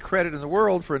don't get any credit in the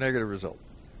world for a negative result.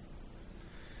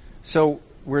 So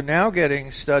we're now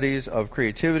getting studies of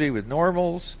creativity with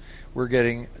normals, we're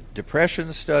getting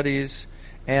depression studies,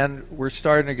 and we're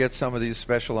starting to get some of these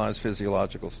specialized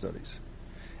physiological studies.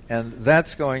 And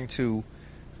that's going to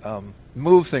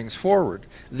move things forward.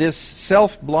 This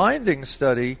self-blinding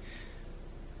study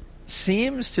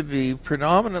seems to be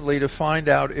predominantly to find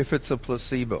out if it's a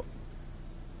placebo.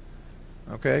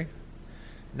 Okay?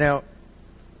 Now,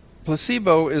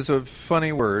 placebo is a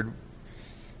funny word,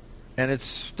 and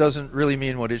it doesn't really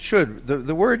mean what it should.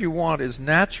 The word you want is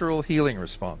natural healing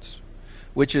response,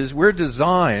 which is we're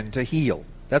designed to heal.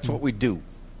 That's what we do.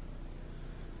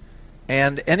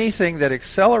 And anything that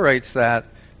accelerates that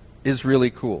is really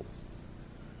cool.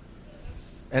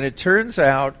 And it turns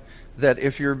out that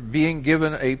if you're being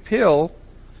given a pill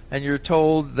and you're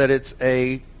told that it's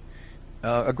a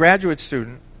graduate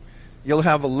student, you'll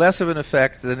have less of an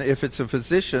effect than if it's a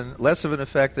physician, less of an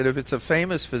effect than if it's a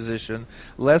famous physician,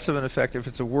 less of an effect if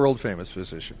it's a world-famous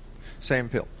physician. Same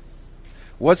pill.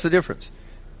 What's the difference?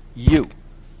 You.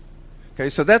 Okay,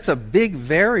 so that's a big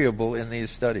variable in these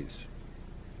studies.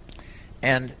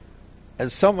 And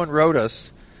as someone wrote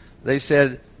us, they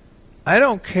said, I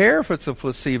don't care if it's a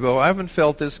placebo. I haven't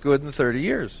felt this good in 30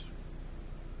 years.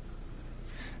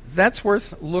 That's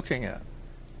worth looking at.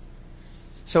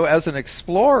 So as an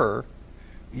explorer,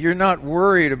 you're not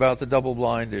worried about the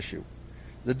double-blind issue.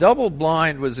 The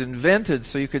double-blind was invented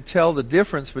so you could tell the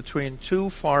difference between two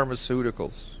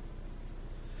pharmaceuticals.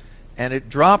 And it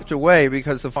dropped away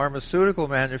because the pharmaceutical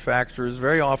manufacturers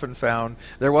very often found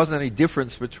there wasn't any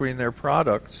difference between their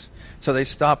products, so they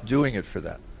stopped doing it for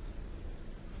that.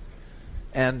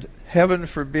 And heaven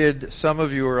forbid some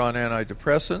of you are on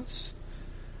antidepressants.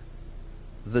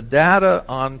 The data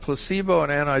on placebo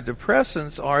and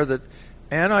antidepressants are that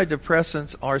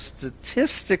antidepressants are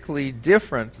statistically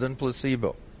different than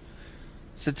placebo.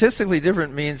 Statistically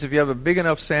different means if you have a big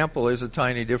enough sample, there's a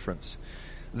tiny difference.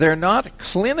 They're not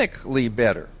clinically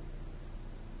better,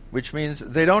 which means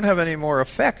they don't have any more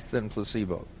effect than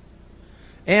placebo.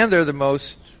 And they're the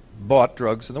most bought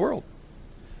drugs in the world.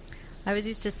 I was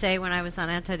used to say when I was on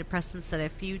antidepressants that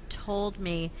if you told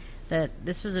me that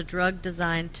this was a drug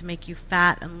designed to make you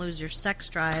fat and lose your sex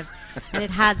drive, and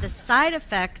it had the side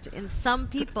effect in some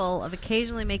people of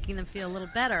occasionally making them feel a little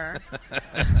better,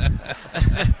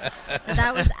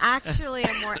 that was actually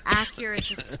a more accurate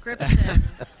description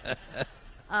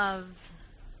of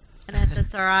an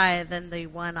SSRI than the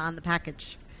one on the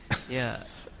package. Yeah.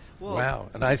 Well, wow,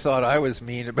 and I thought I was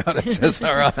mean about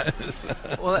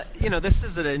SSRIs. Well, this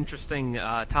is an interesting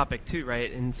topic too, right?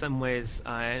 In some ways,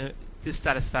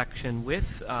 dissatisfaction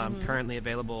with currently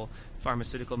available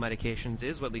pharmaceutical medications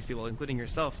is what leads people, including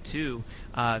yourself, to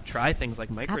try things like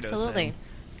microdosing. Absolutely.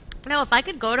 No, if I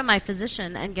could go to my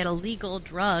physician and get a legal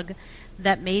drug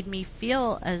that made me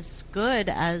feel as good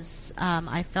as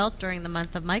I felt during the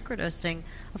month of microdosing,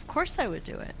 of course I would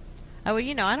do it. I would,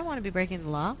 I don't want to be breaking the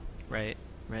law. Right.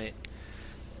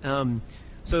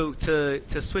 So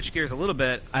to switch gears a little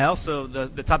bit, I also,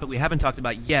 the topic we haven't talked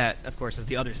about yet, of course, is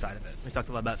the other side of it. We talked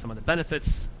a lot about some of the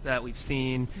benefits that we've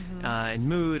seen in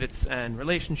mood and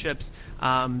relationships,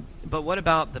 but what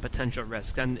about the potential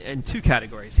risk? And two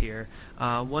categories here.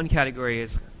 One category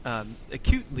is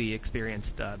acutely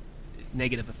experienced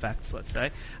negative effects, let's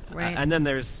say, right. And then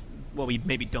there's what we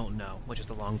maybe don't know, which is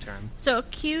the long term. So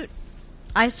acute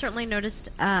I certainly noticed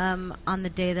on the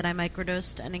day that I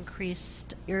microdosed an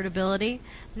increased irritability.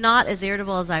 Not as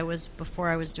irritable as I was before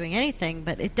I was doing anything,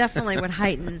 but it definitely would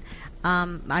heighten.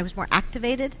 I was more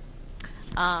activated,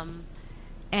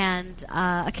 and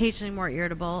occasionally more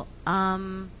irritable.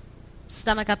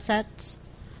 Stomach upset.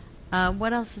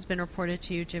 What else has been reported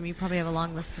to you, Jim? You probably have a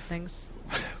long list of things.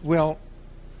 Well,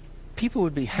 people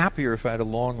would be happier if I had a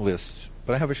long list,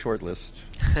 but I have a short list.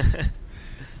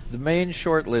 The main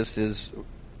short list is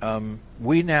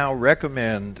we now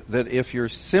recommend that if your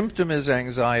symptom is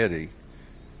anxiety,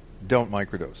 don't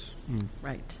microdose.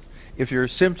 Right. If your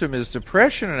symptom is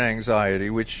depression and anxiety,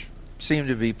 which seem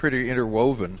to be pretty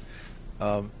interwoven,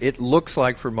 it looks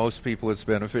like for most people it's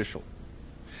beneficial.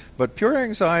 But pure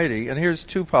anxiety, and here's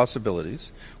two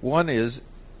possibilities. One is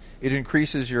it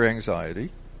increases your anxiety.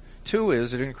 Two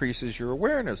is it increases your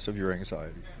awareness of your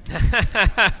anxiety.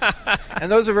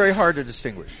 And those are very hard to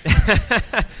distinguish.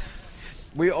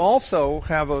 We also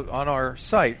have on our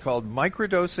site called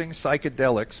Microdosing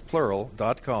Psychedelics,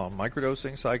 plural.com,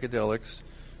 Microdosing Psychedelics.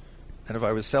 And if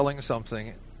I was selling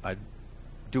something, I'd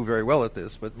do very well at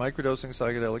this, but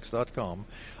microdosingpsychedelics.com.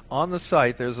 On the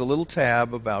site, there's a little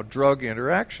tab about drug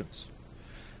interactions.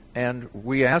 And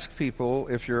we ask people,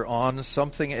 if you're on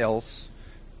something else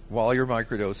while you're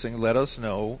microdosing, let us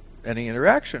know any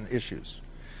interaction issues.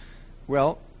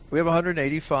 Well, we have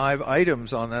 185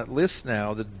 items on that list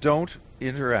now that don't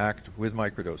interact with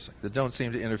microdosing, that don't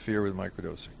seem to interfere with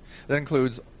microdosing. That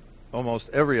includes almost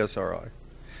every SRI.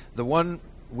 The one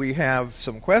we have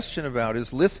some question about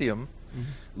is lithium.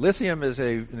 Lithium is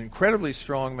an incredibly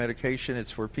strong medication.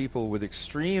 It's for people with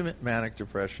extreme manic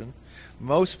depression.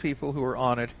 Most people who are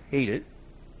on it hate it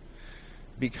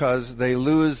because they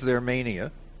lose their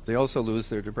mania. They also lose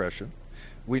their depression.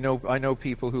 I know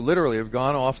people who literally have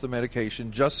gone off the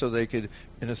medication just so they could,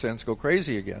 in a sense, go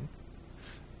crazy again.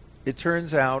 It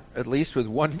turns out, at least with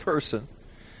one person,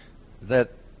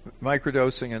 that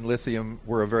microdosing and lithium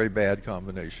were a very bad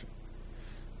combination.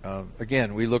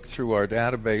 Again, we looked through our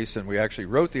database and we actually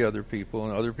wrote the other people,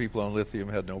 and other people on lithium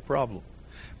had no problem.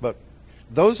 But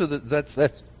those are that's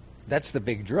the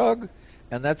big drug,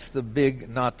 and that's the big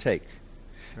not take.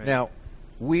 Right. Now,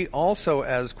 we also,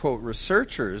 as quote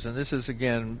researchers, and this is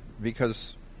again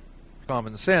because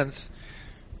common sense,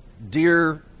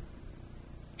 dear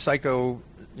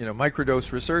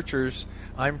microdose researchers,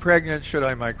 I'm pregnant, should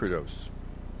I microdose?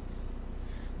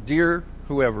 Dear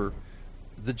whoever,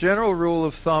 the general rule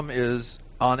of thumb is,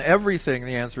 on everything,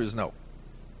 the answer is no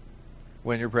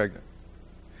when you're pregnant.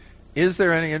 Is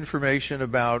there any information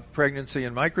about pregnancy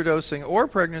and microdosing or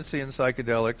pregnancy and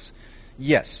psychedelics?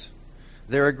 Yes.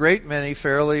 There are a great many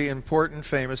fairly important,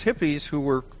 famous hippies who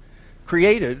were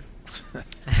created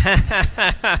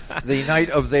the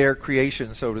night of their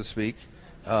creation, so to speak,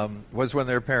 was when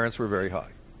their parents were very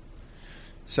high.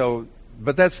 So,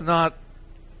 but that's not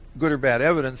good or bad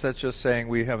evidence. That's just saying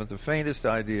we haven't the faintest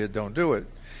idea, don't do it.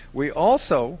 We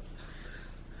also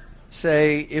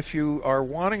say if you are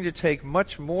wanting to take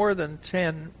much more than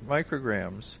 10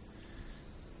 micrograms,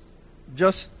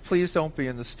 just please don't be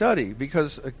in the study,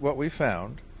 because what we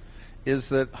found is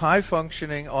that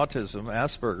high-functioning autism,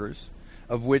 Asperger's,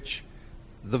 of which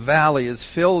the Valley is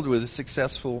filled with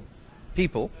successful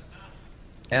people,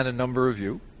 and a number of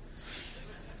you,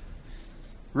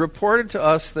 reported to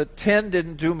us that 10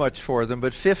 didn't do much for them,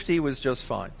 but 50 was just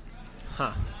fine.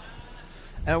 Huh.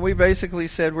 And we basically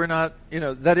said we're not,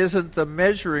 that isn't the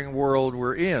measuring world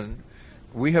we're in.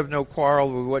 We have no quarrel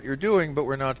with what you're doing, but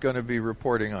we're not going to be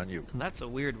reporting on you. That's a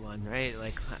weird one, right?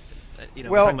 Like, well,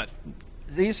 we're talking about...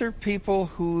 these are people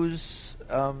whose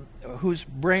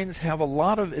brains have a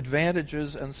lot of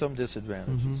advantages and some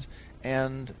disadvantages.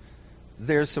 And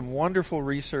there's some wonderful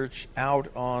research out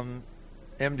on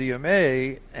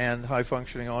MDMA and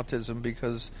high-functioning autism,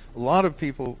 because a lot of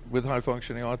people with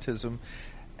high-functioning autism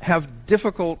have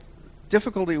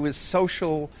difficulty with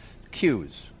social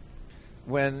cues.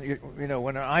 When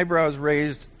when an eyebrow is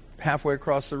raised halfway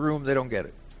across the room, they don't get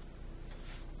it.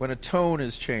 When a tone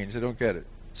is changed, they don't get it.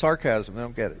 Sarcasm, they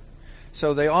don't get it.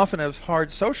 So they often have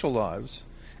hard social lives,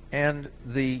 and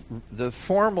the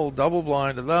formal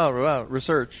double-blind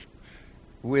research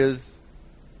with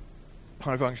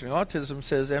high-functioning autism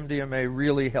says MDMA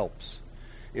really helps.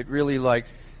 It really,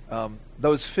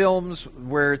 those films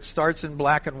where it starts in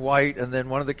black and white and then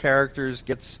one of the characters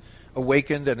gets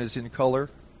awakened and is in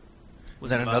color,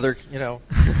 then another,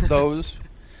 those,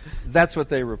 that's what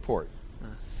they report.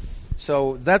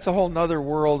 So that's a whole nother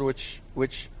world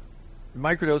which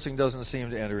microdosing doesn't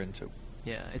seem to enter into.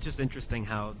 Yeah, it's just interesting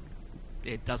how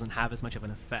it doesn't have as much of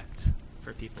an effect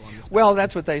for people on this. Well,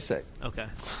 that's what they say. Okay,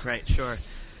 right, sure.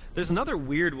 There's another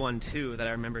weird one too that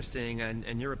I remember seeing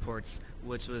in your reports,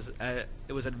 which was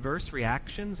it was adverse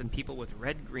reactions in people with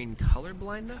red-green color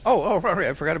blindness. Oh, right,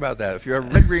 I forgot about that. If you're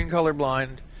red-green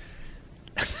colorblind,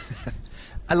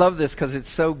 I love this because it's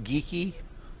so geeky.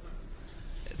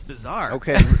 It's bizarre.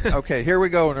 Okay, here we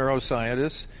go,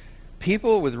 neuroscientists.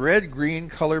 People with red-green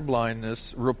color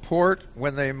blindness report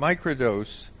when they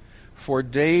microdose for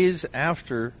days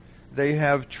after they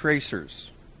have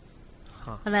tracers.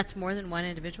 And that's more than one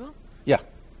individual? Yeah.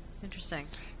 Interesting.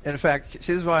 In fact, see, this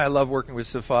is why I love working with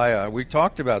Sophia. We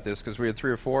talked about this because we had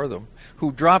 3 or 4 of them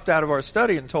who dropped out of our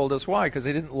study and told us why, because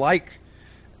they didn't like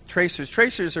tracers.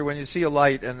 Tracers are when you see a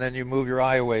light and then you move your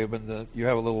eye away when you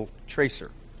have a little tracer.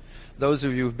 Those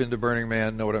of you who've been to Burning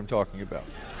Man know what I'm talking about.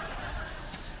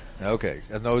 Okay,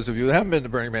 and those of you who haven't been to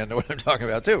Burning Man know what I'm talking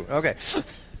about too. Okay.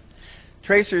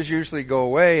 Tracers usually go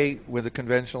away with a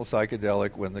conventional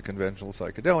psychedelic when the conventional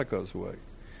psychedelic goes away.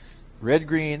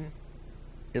 Red-green,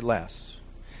 it lasts.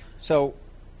 So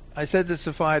I said to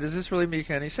Sophia, does this really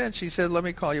make any sense? She said, let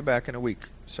me call you back in a week.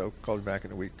 So called her back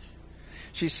in a week.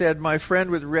 She said, my friend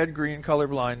with red-green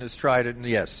colorblindness tried it, and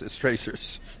yes, it's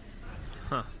tracers.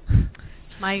 Huh.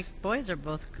 My boys are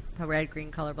both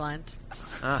red-green colorblind.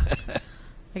 I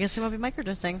guess they won't be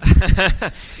microdosing.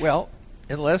 Well,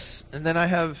 unless, and then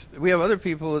we have other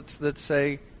people that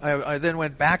say, I then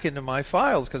went back into my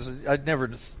files because I'd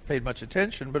never paid much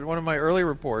attention, but one of my early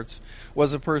reports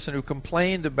was a person who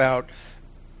complained about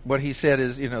what he said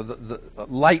is, the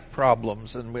light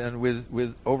problems and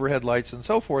with overhead lights and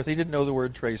so forth. He didn't know the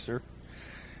word tracer,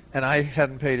 and I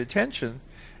hadn't paid attention.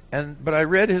 But I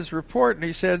read his report, and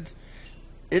he said,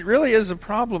 it really is a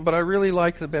problem, but I really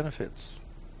like the benefits.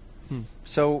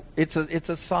 So it's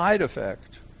a side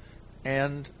effect,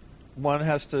 and one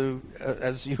has to,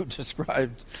 as you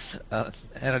described,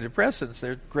 antidepressants.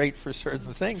 They're great for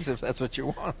certain things if that's what you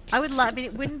want. I would love. I mean,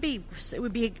 it would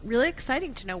be really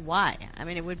exciting to know why. I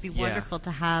mean, it would be wonderful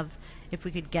to have, if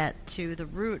we could get to the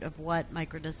root of what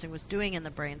microdosing was doing in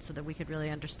the brain, so that we could really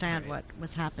understand what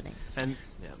was happening. And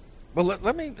well,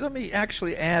 let me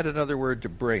actually add another word to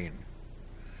brain.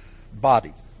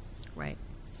 Body. Right.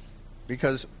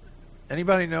 Because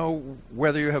anybody know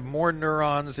whether you have more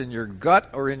neurons in your gut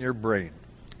or in your brain?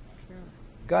 Sure.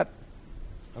 Gut.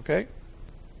 Okay?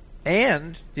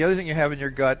 And the other thing you have in your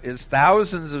gut is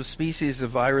thousands of species of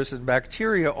virus and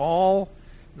bacteria, all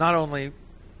not only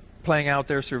playing out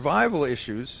their survival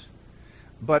issues,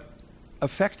 but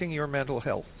affecting your mental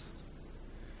health.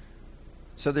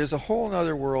 So there's a whole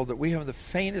other world that we have the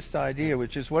faintest idea,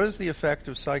 which is what is the effect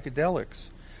of psychedelics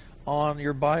on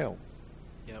your biome?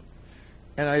 Yep.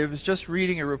 And I was just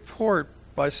reading a report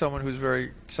by someone who's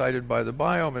very excited by the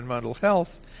biome and mental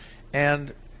health,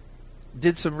 and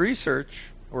did some research,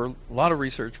 or a lot of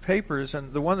research papers,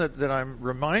 and the one that I'm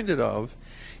reminded of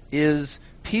is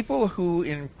people who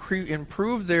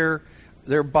improve their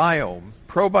biome,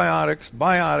 probiotics,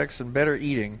 biotics, and better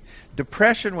eating,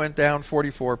 depression went down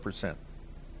 44%.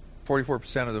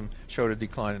 44% of them showed a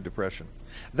decline in depression.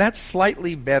 That's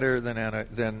slightly better than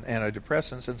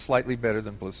antidepressants and slightly better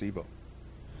than placebo.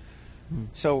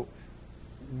 So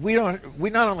we not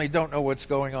only don't know what's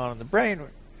going on in the brain,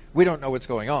 we don't know what's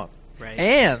going on. Right.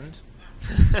 And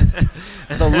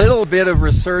the little bit of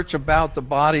research about the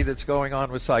body that's going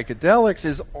on with psychedelics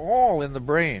is all in the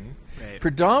brain,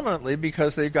 predominantly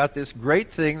because they've got this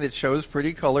great thing that shows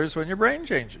pretty colors when your brain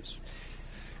changes.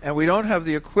 And we don't have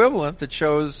the equivalent that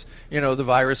shows, the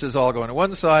viruses all going to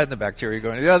one side and the bacteria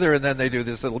going to the other, and then they do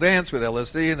this little dance with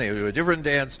LSD, and they do a different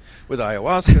dance with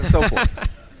ayahuasca, and so forth.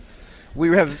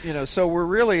 We have, so we're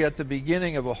really at the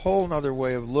beginning of a whole other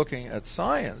way of looking at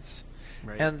science.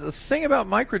 Right. And the thing about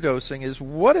microdosing is,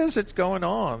 what is it going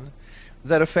on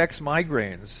that affects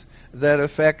migraines, that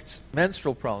affects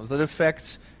menstrual problems, that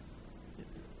affects,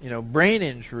 brain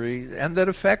injury, and that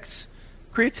affects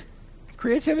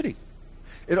creativity?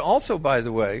 It also, by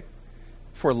the way,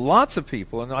 for lots of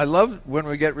people, and I love when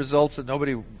we get results that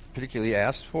nobody particularly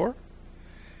asked for,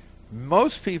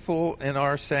 most people in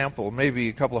our sample, maybe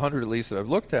a couple hundred at least that I've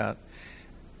looked at,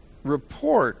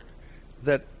 report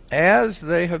that as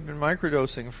they have been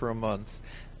microdosing for a month,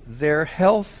 their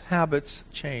health habits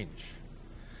change.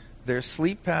 Their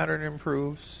sleep pattern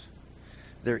improves.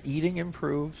 Their eating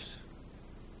improves.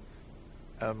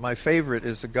 My favorite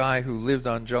is a guy who lived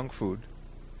on junk food.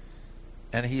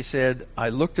 And he said, I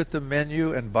looked at the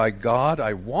menu, and by God,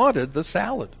 I wanted the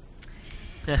salad.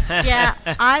 Yeah,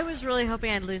 I was really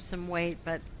hoping I'd lose some weight,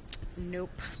 but nope.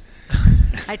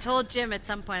 I told Jim at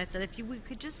some point, I said, we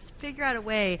could just figure out a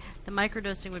way, the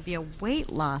microdosing would be a weight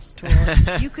loss tool.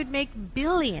 You could make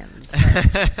billions.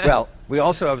 Well, we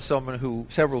also have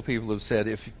several people have said,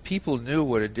 if people knew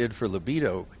what it did for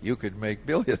libido, you could make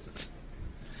billions.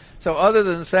 So other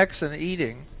than sex and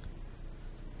eating,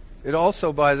 it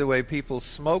also, by the way, people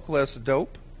smoke less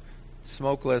dope,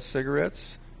 smoke less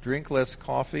cigarettes, drink less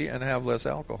coffee, and have less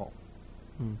alcohol.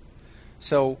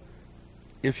 So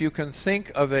if you can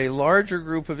think of a larger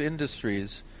group of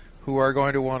industries who are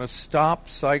going to want to stop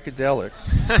psychedelics.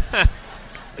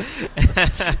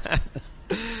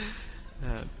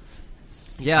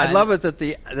 Yeah, I love it that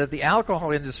the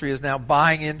alcohol industry is now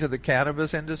buying into the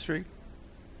cannabis industry.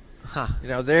 Huh. You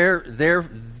know,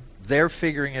 they're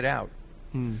figuring it out.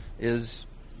 Is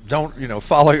don't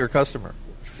follow your customer.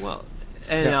 Well,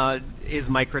 and is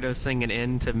microdosing an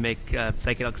in to make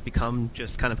psychedelics become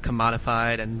just kind of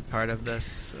commodified and part of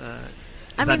this? Is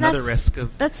that another risk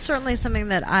of? That's certainly something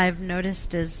that I've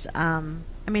noticed is,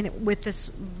 with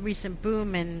this recent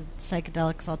boom in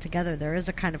psychedelics altogether, there is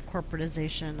a kind of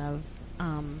corporatization of,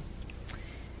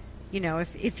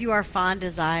 if you are fond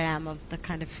as I am of the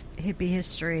kind of hippie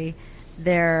history,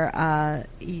 there's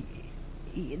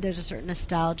a certain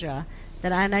nostalgia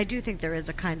and I do think there is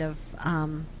a kind of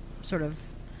sort of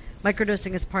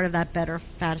microdosing is part of that better,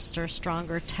 faster,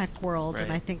 stronger tech world, right.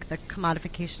 And I think the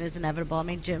commodification is inevitable. I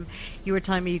mean, Jim, you were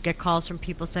telling me you get calls from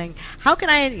people saying, "How can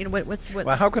I?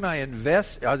 What? How can I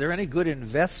invest? Are there any good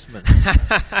investments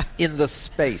in the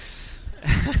space?"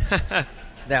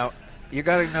 Now, you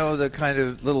got to know the kind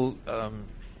of little,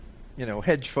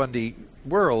 hedge fundy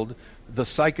world, the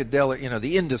psychedelic,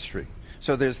 the industry.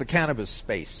 So there's the cannabis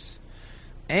space.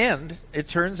 And it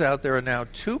turns out there are now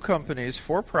 2 companies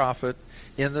for profit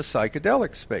in the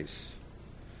psychedelic space.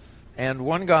 And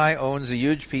one guy owns a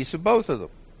huge piece of both of them.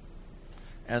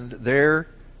 And they're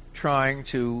trying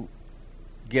to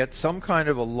get some kind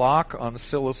of a lock on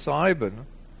psilocybin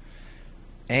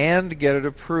and get it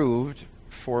approved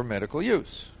for medical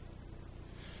use.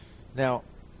 Now,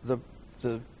 the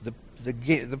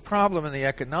problem in the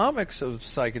economics of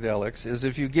psychedelics is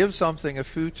if you give something a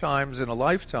few times in a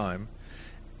lifetime,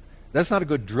 that's not a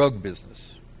good drug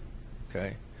business,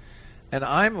 okay? And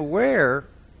I'm aware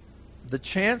the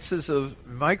chances of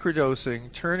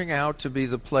microdosing turning out to be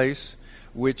the place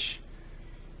which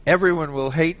everyone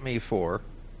will hate me for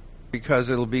because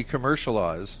it'll be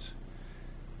commercialized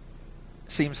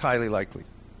seems highly likely.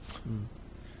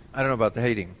 I don't know about the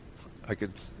hating. I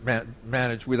could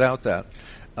manage without that.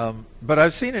 But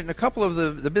I've seen it in a couple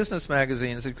of the business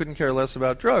magazines that couldn't care less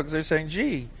about drugs. They're saying,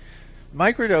 gee,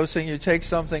 microdosing, you take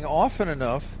something often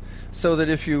enough so that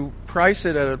if you price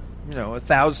it at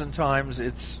 1,000 times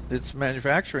its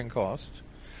manufacturing cost,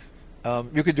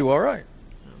 you could do all right.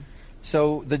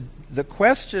 So the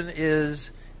question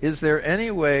is there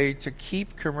any way to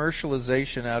keep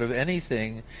commercialization out of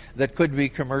anything that could be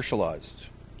commercialized?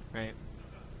 Right.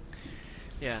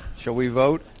 Yeah. Shall we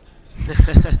vote?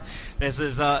 This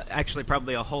is actually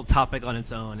probably a whole topic on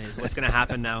its own, is what's going to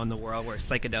happen now in the world where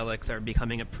psychedelics are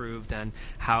becoming approved, and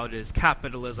how does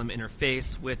capitalism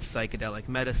interface with psychedelic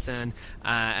medicine,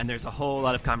 and there's a whole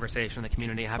lot of conversation in the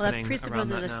community happening around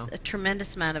that now. A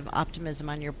tremendous amount of optimism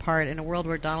on your part. In a world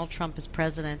where Donald Trump is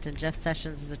president and Jeff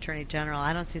Sessions is Attorney General,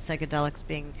 I don't see psychedelics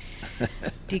being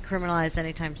decriminalized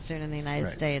anytime soon in the United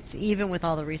States, even with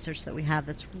all the research that we have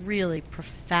that's really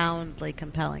profoundly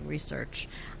compelling research.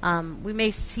 We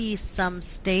may see some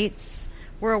states,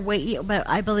 but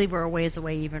I believe we're a ways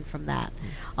away even from that.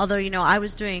 Although, I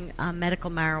was doing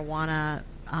medical marijuana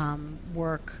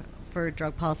work for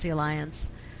Drug Policy Alliance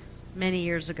many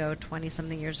years ago,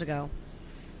 20-something years ago.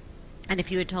 And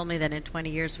if you had told me that in 20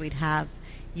 years we'd have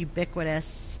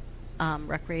ubiquitous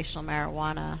recreational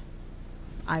marijuana,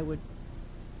 I would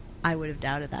have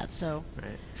doubted that. So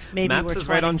maybe MAPS is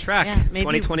right on track. Yeah,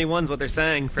 2021 is what they're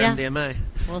saying for MDMA.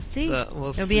 We'll see.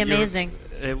 So It'll be amazing.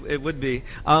 It would be.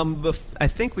 I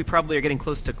think we probably are getting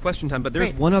close to question time, but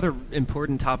there's one other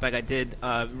important topic I did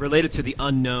related to the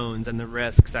unknowns and the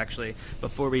risks, actually,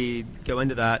 before we go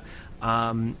into that.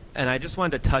 And I just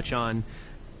wanted to touch on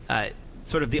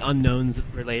sort of the unknowns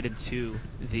related to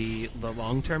the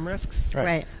long-term risks.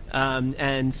 Right. And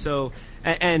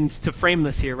to frame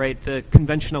this here, right, the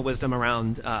conventional wisdom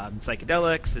around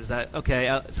psychedelics is that,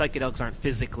 psychedelics aren't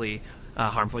physically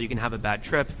harmful. You can have a bad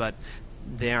trip, but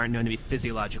they aren't known to be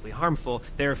physiologically harmful.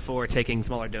 Therefore, taking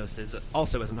smaller doses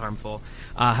also isn't harmful.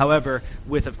 However,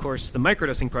 with, of course, the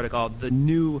microdosing protocol, the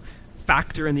new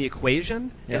factor in the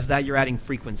equation is that you're adding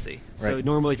frequency. So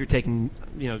normally if you're taking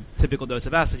typical dose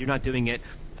of acid, you're not doing it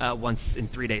once in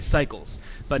 3-day cycles.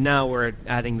 But now we're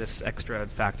adding this extra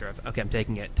factor of, okay, I'm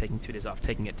taking it, taking 2 days off,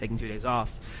 taking it, taking 2 days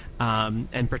off.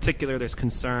 In particular, there's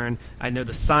concern. I know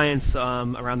the science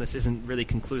around this isn't really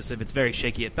conclusive. It's very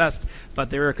shaky at best. But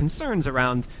there are concerns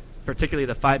around particularly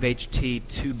the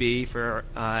 5-HT2B, for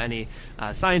any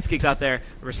science geeks out there,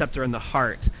 receptor in the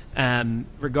heart,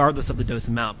 regardless of the dose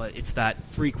amount. But it's that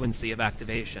frequency of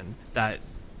activation that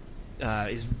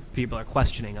people are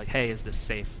questioning, like, hey, is this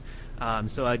safe?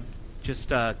 So I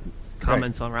just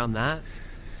comments around that.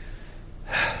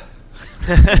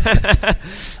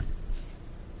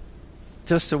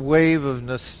 Just a wave of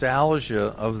nostalgia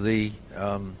of the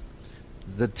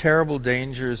terrible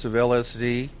dangers of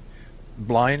LSD,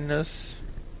 blindness,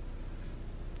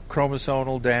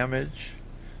 chromosomal damage.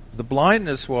 The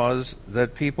blindness was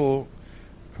that people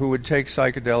who would take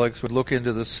psychedelics would look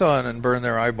into the sun and burn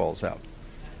their eyeballs out.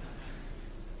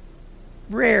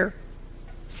 Rare.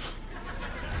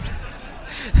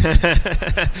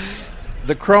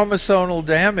 The chromosomal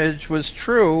damage was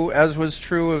true, as was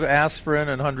true of aspirin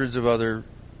and hundreds of other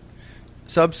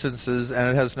substances, and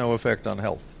it has no effect on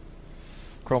health.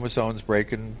 Chromosomes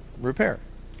break and repair.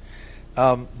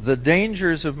 The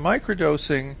dangers of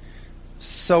microdosing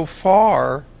so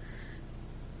far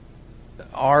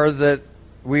are that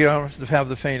we don't have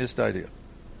the faintest idea.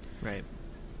 Right.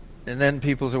 And then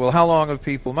people say, well, how long have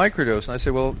people microdosed? And I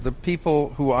say, well, the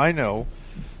people who I know,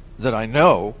 that I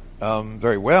know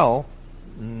very well,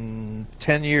 10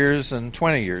 years and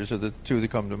 20 years are the two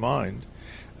that come to mind.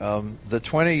 The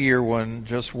 20-year one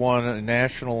just won a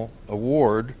national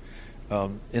award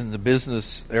in the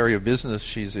business area of business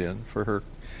she's in for her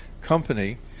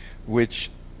company,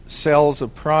 which sells a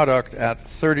product at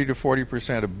 30 to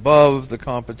 40% above the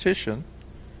competition,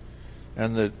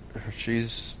 and that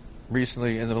she's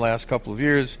recently, in the last couple of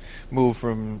years, moved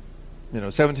from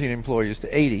 17 employees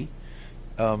to 80.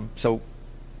 So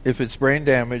if it's brain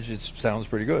damage, it sounds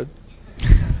pretty good.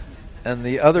 And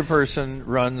the other person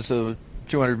runs a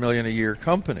 $200 million a year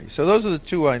company. So those are the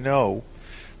two I know.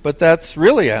 But that's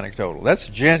really anecdotal. That's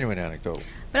genuine anecdotal.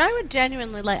 But I would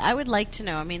genuinely I would like to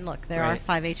know. I mean, look, there are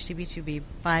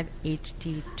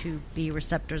 5-HT2B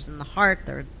receptors in the heart.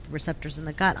 There are receptors in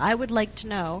the gut. I would like to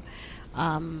know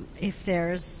if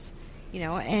there's,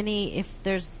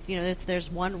 if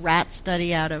there's one rat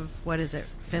study out of,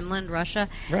 Finland, Russia,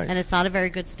 right. And it's not a very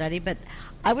good study, but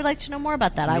I would like to know more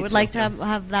about that. I would like to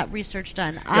have that research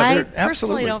done. Yeah, I personally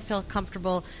absolutely don't feel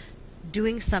comfortable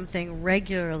doing something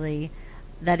regularly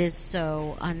that is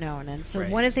so unknown. And so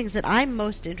one of the things that I'm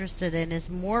most interested in is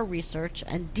more research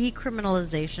and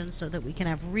decriminalization so that we can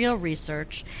have real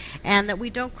research and that we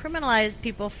don't criminalize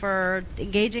people for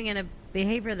engaging in a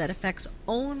behavior that affects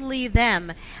only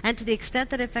them. And to the extent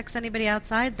that it affects anybody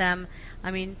outside them,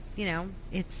 I mean,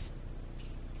 it's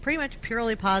pretty much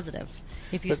purely positive.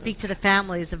 If you speak to the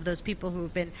families of those people who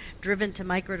have been driven to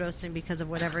microdosing because of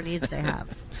whatever needs they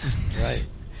have. Right.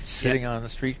 Sitting on the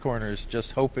street corners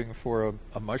just hoping for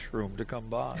a mushroom to come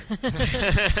by.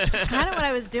 It's kind of what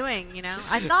I was doing,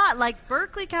 I thought, like,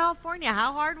 Berkeley, California,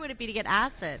 how hard would it be to get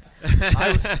acid?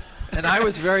 And I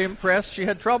was very impressed she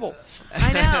had trouble.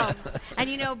 I know.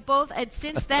 And, both, and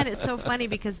since then, it's so funny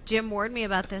because Jim warned me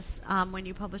about this when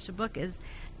you published a book, is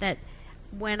that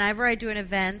whenever I do an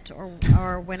event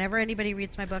or whenever anybody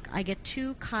reads my book, I get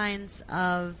two kinds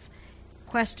of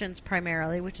questions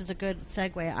primarily, which is a good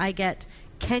segue. I get,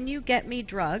 can you get me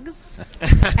drugs?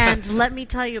 And let me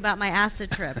tell you about my acid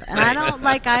trip. And I don't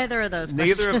like either of those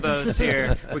questions. Neither of those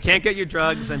here. We can't get you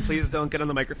drugs, and please don't get on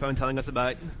the microphone telling us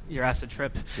about your acid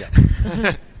trip. Yeah.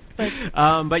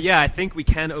 But yeah, I think we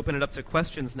can open it up to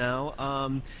questions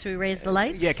now. Should we raise the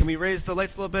lights? Yeah, can we raise the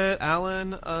lights a little bit?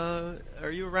 Alan,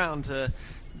 are you around to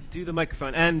do the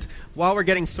microphone? And while we're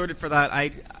getting sorted for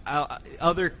that,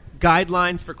 other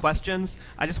guidelines for questions,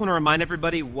 I just want to remind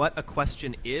everybody what a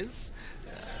question is.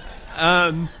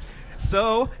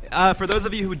 So, for those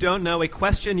of you who don't know, a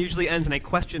question usually ends in a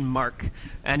question mark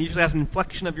and usually has an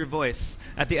inflection of your voice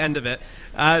at the end of it.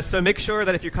 So make sure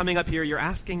that if you're coming up here, you're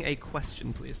asking a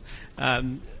question, please.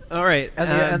 All right.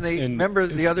 And remember,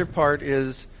 the other part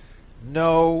is,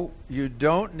 no, you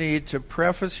don't need to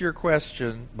preface your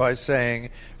question by saying,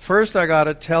 first I got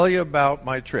to tell you about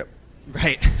my trip.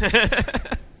 Right.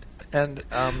 And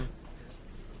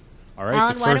all right,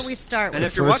 Alan, why don't we start? And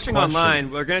if you're watching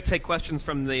online, we're going to take questions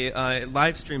from the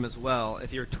live stream as well.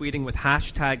 If you're tweeting with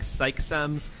hashtag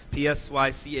PsychSems,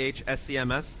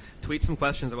 PSYCHSCMS, tweet some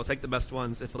questions, and we'll take the best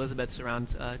ones. If Elizabeth's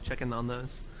around, check in on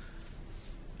those.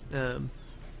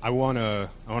 I want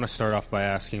to start off by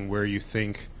asking where you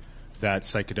think that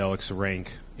psychedelics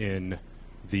rank in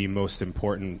the most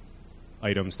important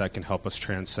items that can help us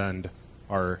transcend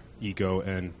our ego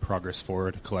and progress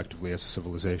forward collectively as a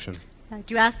civilization.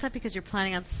 Do you ask that because you're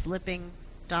planning on slipping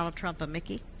Donald Trump a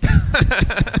Mickey?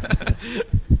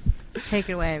 Take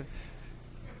it away.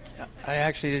 I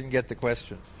actually didn't get the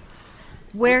question.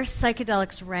 Where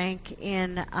psychedelics rank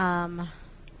in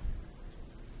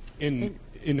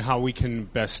how we can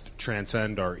best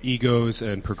transcend our egos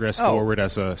and progress forward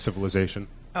as a civilization.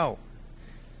 Oh.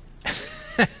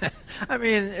 I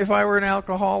mean, if I were an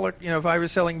alcoholic, if I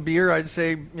was selling beer, I'd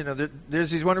say,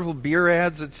 there's these wonderful beer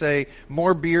ads that say,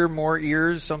 more beer, more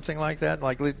ears, something like that.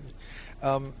 I think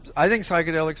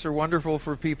psychedelics are wonderful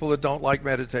for people that don't like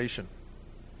meditation.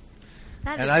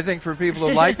 I think for people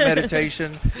who like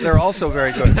meditation, they're also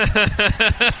very good.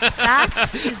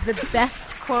 That is the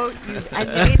best quote I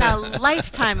made in a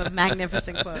lifetime of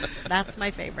magnificent quotes. That's my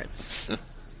favorite.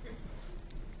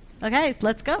 Okay,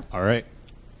 let's go. All right.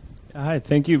 Hi,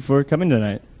 thank you for coming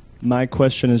tonight. My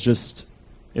question is just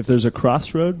if there's a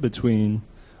crossroad between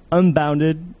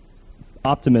unbounded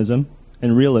optimism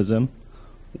and realism,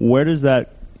 where does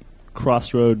that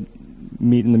crossroad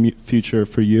meet in the future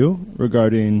for you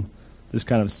regarding this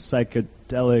kind of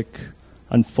psychedelic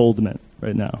unfoldment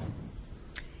right now?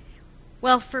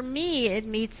 Well, for me, it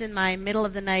meets in my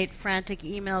middle-of-the-night frantic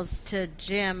emails to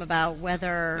Jim about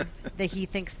whether he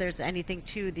thinks there's anything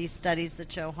to these studies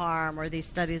that show harm or these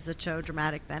studies that show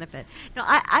dramatic benefit. No,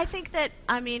 I think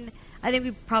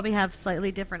we probably have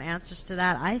slightly different answers to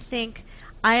that. I think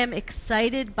I am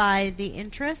excited by the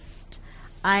interest.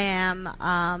 I am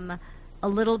I'm a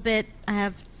little bit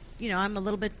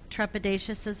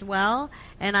trepidatious as well,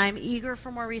 and I'm eager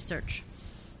for more research.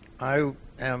 I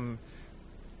am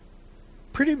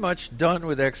pretty much done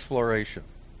with exploration,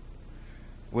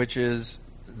 which is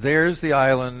there's the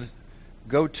island,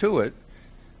 go to it,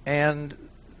 and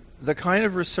the kind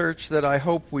of research that I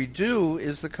hope we do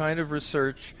is the kind of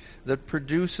research that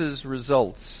produces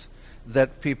results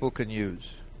that people can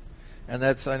use. And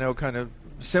that's, I know, kind of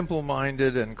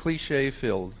simple-minded and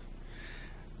cliche-filled,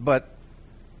 but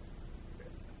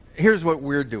here's what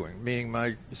we're doing,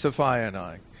 meaning Sophia and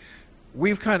I.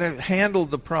 We've kind of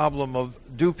handled the problem of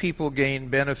do people gain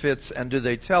benefits and do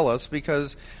they tell us,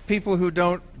 because people who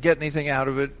don't get anything out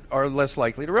of it are less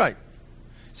likely to write.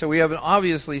 So we have an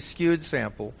obviously skewed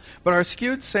sample, but our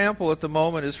skewed sample at the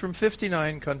moment is from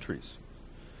 59 countries.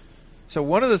 So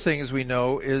one of the things we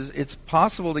know is it's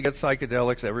possible to get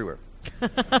psychedelics everywhere.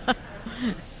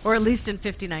 Or at least in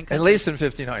 59 countries. At least in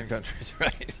 59 countries,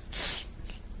 right.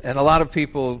 And a lot of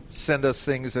people send us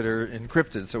things that are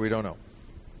encrypted, so we don't know.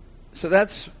 So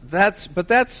that's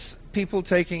people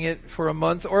taking it for a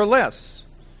month or less.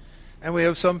 And we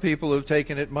have some people who've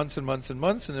taken it months and months and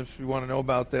months, and if you want to know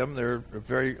about them, they're a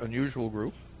very unusual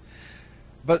group.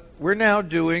 But we're now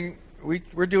doing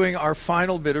our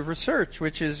final bit of research,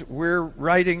 which is we're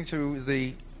writing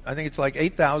to I think it's like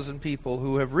 8,000 people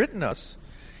who have written us,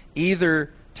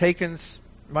 either taken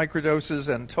microdoses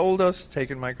and told us,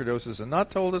 taken microdoses and not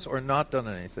told us, or not done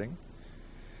anything.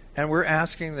 And we're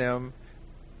asking them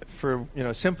for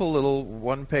simple little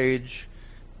one-page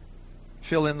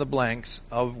fill in the blanks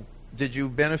of did you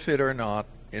benefit or not,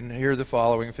 and here are the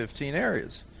following 15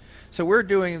 areas. So we're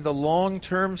doing the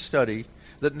long-term study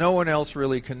that no one else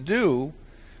really can do,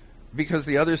 because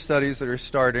the other studies that are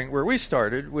starting where we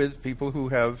started with people who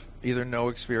have either no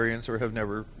experience or have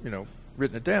never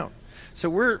written it down. So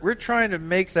we're trying to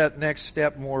make that next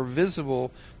step more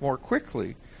visible more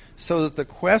quickly, so that the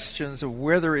questions of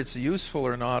whether it's useful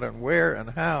or not and where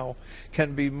and how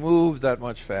can be moved that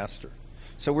much faster.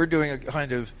 So we're doing a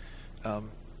kind of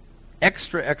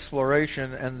extra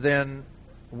exploration, and then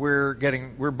we're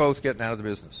both getting out of the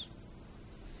business.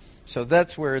 So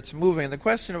that's where it's moving. And the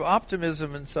question of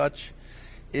optimism and such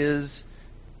is,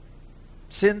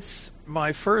 since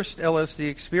my first LSD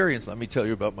experience, let me tell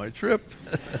you about my trip.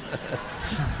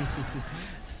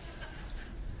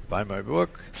 Buy my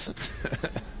book.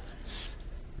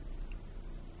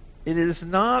 It is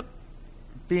not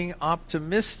being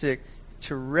optimistic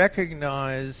to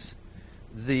recognize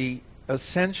the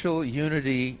essential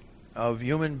unity of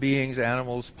human beings,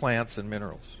 animals, plants, and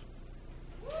minerals.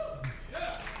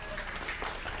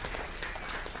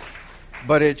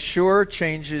 But it sure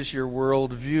changes your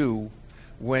worldview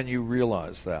when you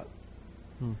realize that.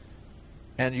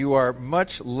 And you are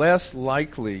much less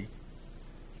likely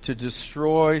to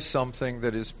destroy something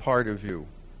that is part of you.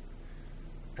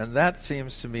 And that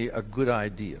seems to me a good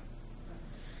idea.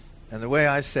 And the way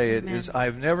I say it is,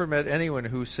 I've never met anyone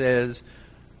who says,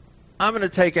 I'm going to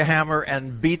take a hammer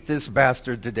and beat this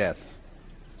bastard to death.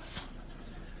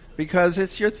 Because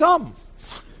it's your thumb.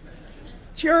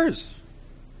 It's yours.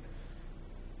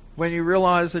 when you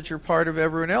realize that you're part of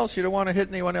everyone else, you don't want to hit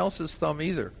anyone else's thumb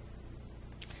either.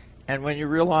 And when you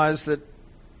realize that,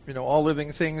 all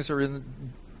living things are in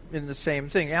the same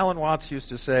thing. Alan Watts used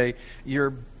to say,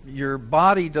 your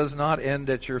body does not end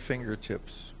at your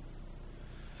fingertips.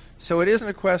 So it isn't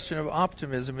a question of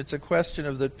optimism. It's a question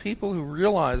of that people who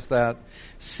realize that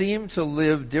seem to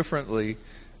live differently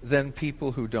than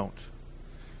people who don't.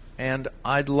 And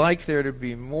I'd like there to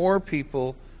be more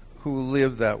people who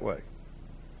live that way.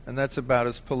 And that's about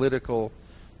as political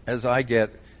as I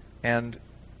get. And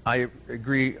I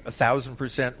agree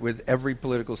 1,000% with every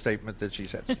political statement that she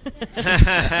says.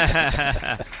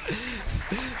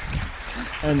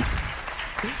 And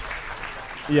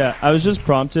yeah, I was just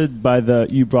prompted by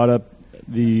you brought up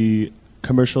the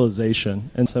commercialization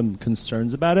and some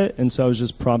concerns about it, and so I was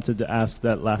just prompted to ask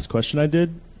that last question I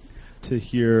did to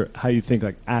hear how you think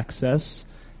like access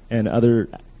and other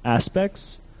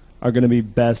aspects are going to be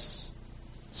best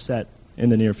set in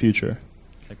the near future.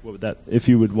 Like, what would that, if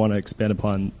you would want to expand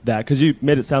upon that, because you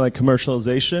made it sound like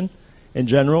commercialization in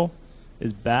general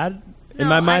is bad. In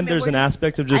my mind, there's an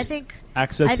aspect of just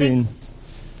accessing.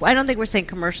 I don't think we're saying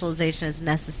commercialization is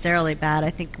necessarily bad. I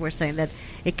think we're saying that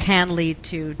it can lead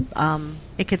to,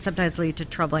 it can sometimes lead to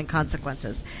troubling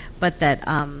consequences. But that,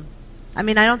 I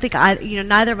don't think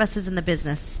neither of us is in the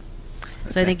business.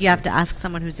 So I think you have to ask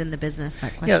someone who's in the business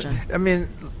that question. Yeah,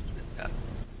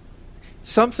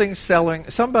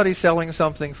 somebody selling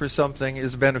something for something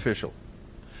is beneficial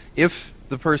if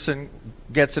the person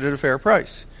gets it at a fair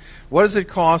price. What does it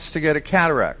cost to get a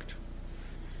cataract?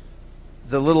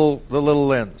 The little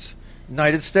lens.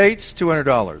 United States,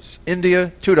 $200.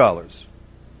 India, $2.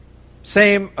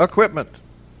 Same equipment.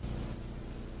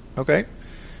 Okay?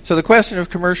 So the question of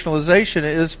commercialization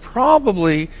is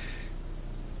probably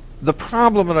the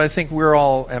problem that I think we're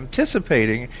all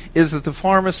anticipating is that the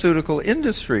pharmaceutical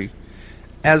industry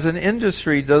as an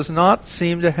industry does not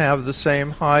seem to have the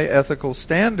same high ethical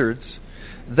standards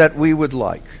that we would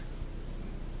like.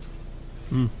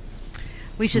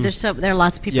 We should. There are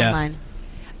lots of people in line.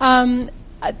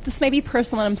 This may be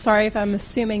personal, and I'm sorry if I'm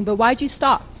assuming, but why'd you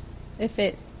stop?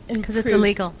 Because it's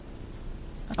illegal.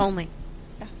 Okay. Only.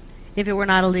 Yeah. If it were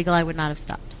not illegal, I would not have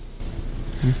stopped.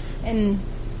 And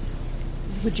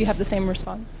would you have the same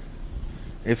response?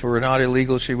 If it were not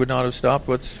illegal, she would not have stopped.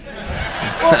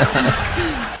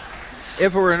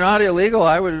 If it were not illegal,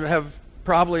 I would have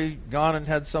probably gone and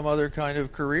had some other kind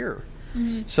of career.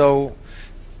 Mm-hmm. So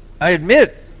I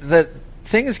admit that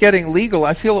things getting legal,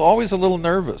 I feel always a little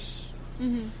nervous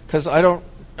because I don't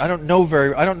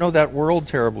know that world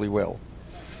terribly well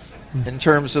in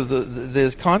terms of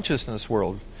the consciousness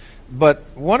world. But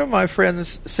one of my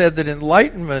friends said that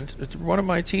enlightenment, one of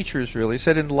my teachers really,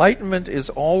 said enlightenment is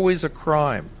always a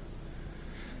crime.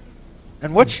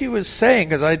 And what she was saying,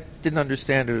 because I didn't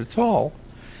understand it at all,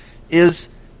 is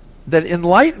that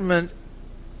enlightenment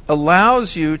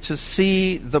allows you to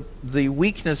see the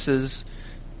weaknesses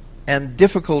and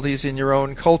difficulties in your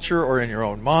own culture or in your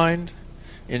own mind,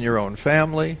 in your own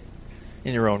family,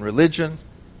 in your own religion.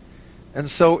 And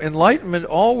so enlightenment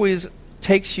always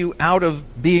takes you out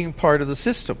of being part of the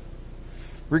system,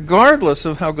 regardless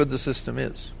of how good the system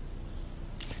is.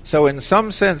 So in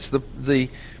some sense, the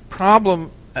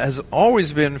problem has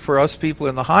always been for us people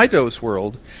in the high-dose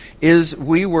world is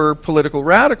we were political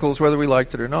radicals, whether we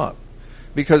liked it or not,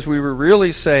 because we were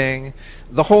really saying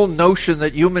the whole notion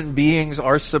that human beings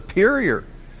are superior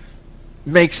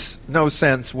makes no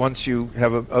sense once you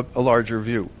have a larger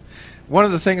view. One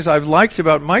of the things I've liked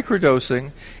about microdosing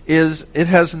is it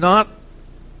has not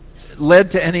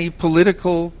led to any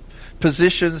political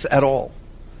positions at all.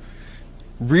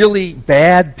 Really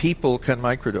bad people can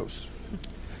microdose,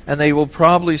 and they will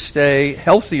probably stay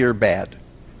healthier bad.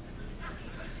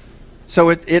 So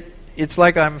it's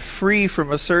like I'm free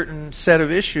from a certain set of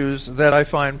issues that I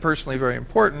find personally very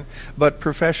important, but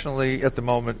professionally at the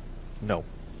moment, no.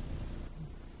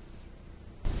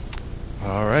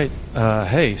 All right.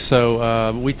 Hey,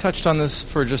 so we touched on this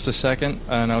for just a second,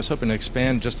 and I was hoping to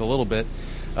expand just a little bit.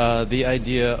 The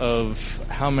idea of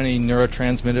how many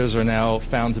neurotransmitters are now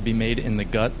found to be made in the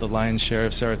gut, the lion's share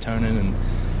of serotonin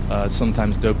and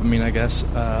sometimes dopamine, I guess.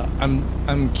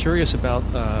 I'm curious about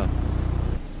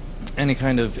any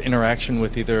kind of interaction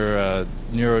with either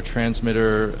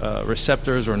neurotransmitter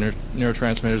receptors or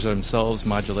neurotransmitters themselves,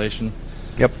 modulation.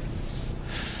 Yep.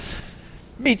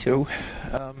 Me too.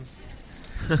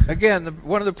 Again,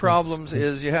 one of the problems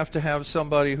is you have to have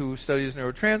somebody who studies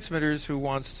neurotransmitters who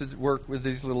wants to work with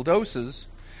these little doses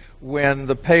when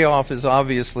the payoff is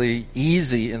obviously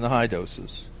easy in the high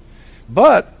doses.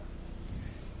 But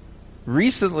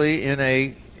recently in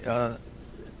a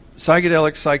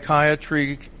psychedelic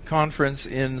psychiatry conference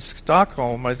in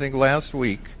Stockholm, I think last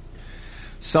week,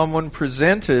 someone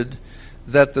presented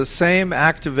that the same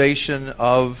activation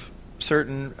of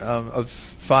certain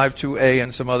of 5-2A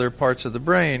and some other parts of the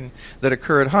brain that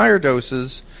occur at higher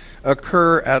doses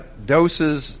occur at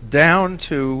doses down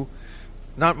to,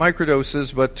 not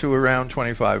microdoses, but to around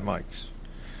 25 mics.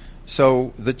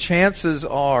 So the chances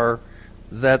are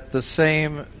that the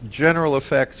same general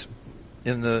effects,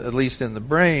 at least in the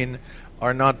brain,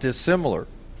 are not dissimilar.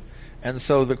 And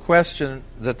so the question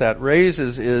that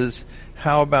raises is,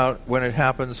 how about when it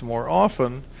happens more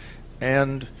often?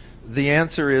 And the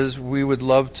answer is, we would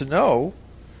love to know,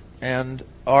 and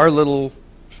our little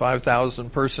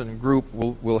 5,000 person group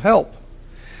will help.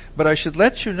 But I should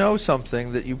let you know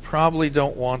something that you probably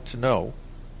don't want to know.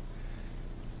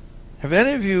 Have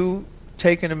any of you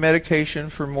taken a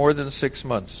medication for more than 6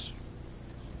 months?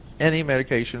 Any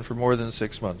medication for more than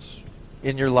 6 months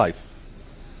in your life?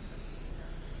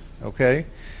 Okay?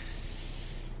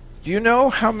 Do you know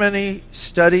how many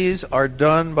studies are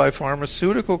done by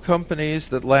pharmaceutical companies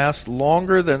that last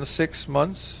longer than 6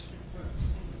 months?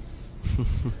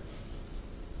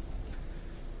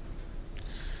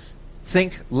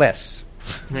 Think less.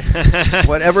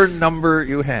 Whatever number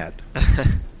you had.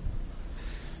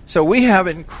 So we have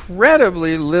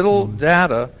incredibly little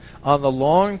data on the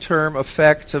long-term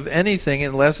effects of anything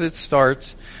unless it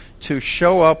starts to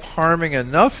show up harming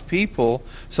enough people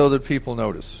so that people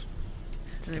notice.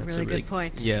 That's a really good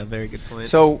point. Yeah, very good point.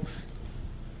 So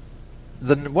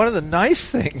one of the nice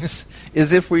things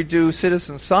is if we do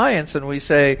citizen science and we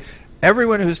say,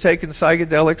 everyone who's taken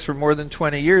psychedelics for more than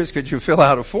 20 years, could you fill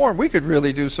out a form? We could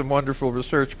really do some wonderful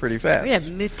research pretty fast. We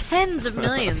have tens of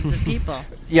millions of people.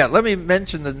 Yeah, let me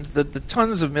mention the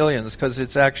tons of millions, because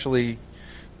it's actually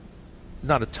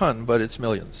not a ton, but it's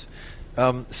millions.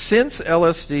 Since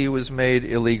LSD was made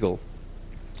illegal,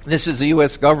 this is the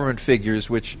U.S. government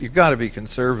figures, which you've got to be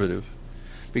conservative,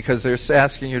 because they're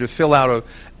asking you to fill out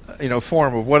a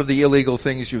form of what are the illegal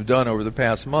things you've done over the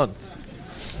past month.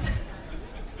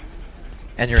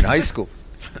 And you're in high school.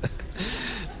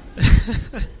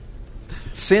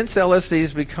 Since LSD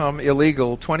has become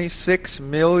illegal, 26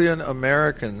 million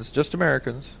Americans, just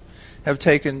Americans, have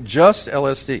taken just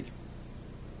LSD.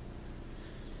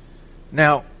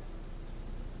 Now,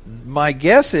 my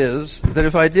guess is that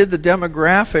if I did the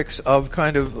demographics of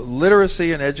kind of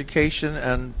literacy and education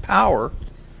and power,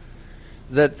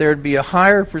 that there'd be a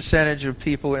higher percentage of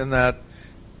people in that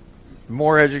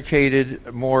more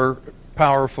educated, more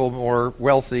powerful, more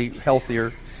wealthy,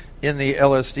 healthier in the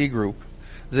LSD group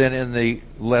than in the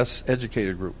less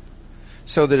educated group.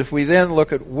 So that if we then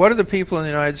look at what are the people in the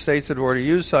United States that have already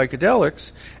used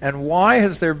psychedelics, and why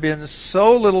has there been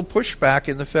so little pushback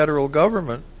in the federal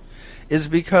government, is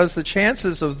because the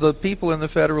chances of the people in the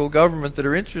federal government that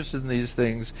are interested in these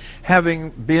things having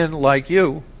been like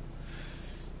you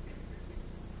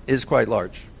is quite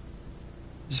large.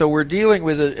 So we're dealing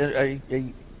with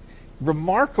a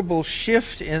remarkable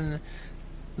shift in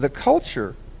the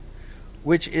culture,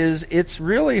 which is, it's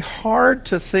really hard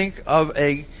to think of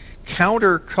a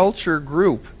counterculture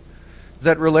group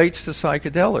that relates to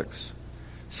psychedelics,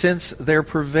 since they're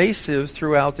pervasive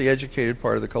throughout the educated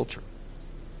part of the culture.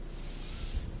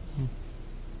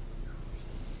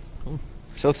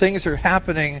 So things are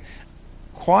happening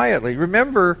quietly.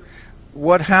 Remember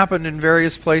what happened in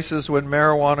various places when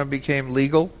marijuana became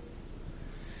legal?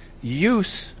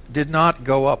 Use did not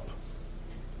go up.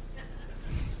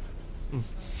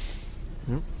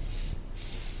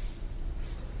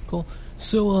 Cool.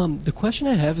 So the question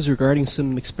I have is regarding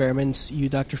some experiments you,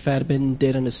 Dr. Fadiman,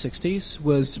 did in the 60s,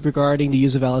 was regarding the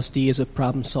use of LSD as a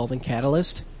problem-solving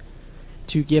catalyst.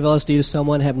 To give LSD to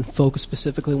someone having focused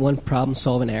specifically on one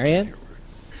problem-solving area.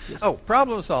 Yes. Oh,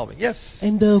 problem-solving, yes.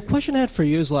 And the question I had for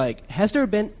you is, has there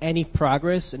been any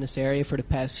progress in this area for the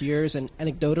past years? And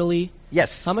anecdotally,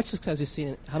 yes. How much success have you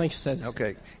seen? How much success?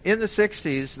 Okay. In the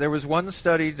 60s, there was one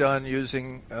study done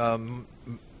using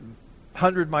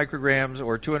 100 micrograms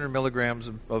or 200 milligrams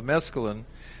of mescaline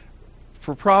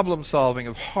for problem solving,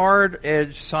 of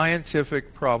hard-edge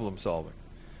scientific problem solving.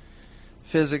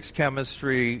 Physics,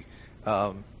 chemistry,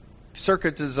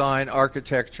 circuit design,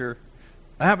 architecture.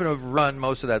 I happen to have run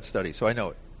most of that study, so I know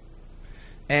it.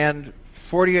 And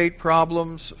 48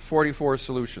 problems, 44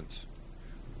 solutions.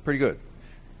 Pretty good.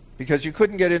 Because you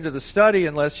couldn't get into the study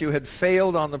unless you had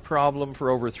failed on the problem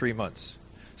for over 3 months.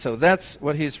 So that's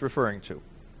what he's referring to.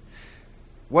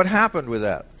 What happened with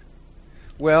that?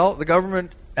 Well, the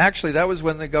government, actually that was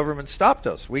when the government stopped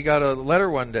us. We got a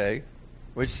letter one day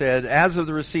which said, as of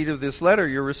the receipt of this letter,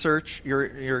 your research,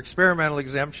 your experimental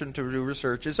exemption to do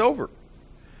research is over.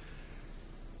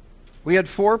 We had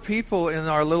 4 people in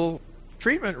our little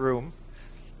treatment room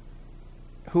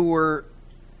who were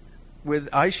with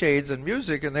eye shades and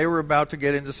music, and they were about to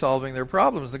get into solving their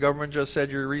problems. The government just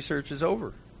said, your research is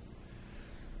over.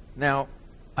 Now,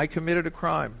 I committed a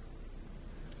crime.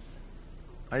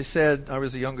 I said, I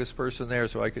was the youngest person there,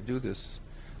 so I could do this.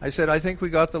 I said, I think we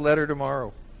got the letter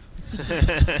tomorrow.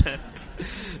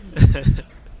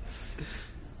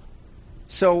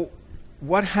 So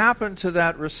what happened to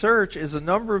that research is a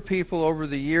number of people over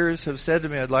the years have said to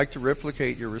me, I'd like to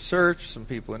replicate your research, some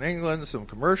people in England, some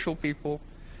commercial people,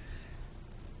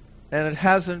 and it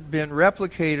hasn't been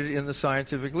replicated in the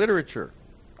scientific literature.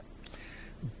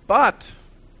 But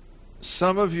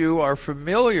some of you are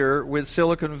familiar with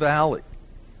Silicon Valley,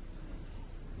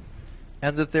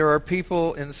 and that there are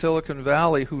people in Silicon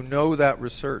Valley who know that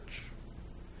research.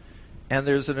 And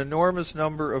there's an enormous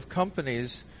number of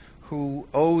companies who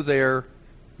owe their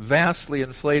vastly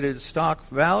inflated stock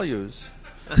values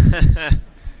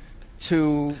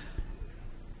to,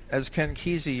 as Ken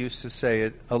Kesey used to say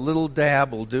it, a little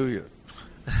dab will do you.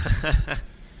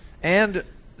 And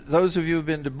those of you who've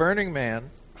been to Burning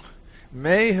Man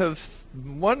may have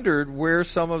wondered where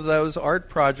some of those art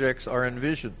projects are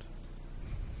envisioned.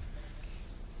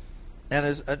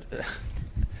 And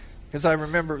because I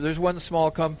remember there's one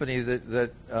small company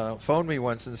that phoned me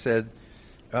once and said,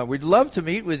 we'd love to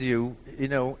meet with you,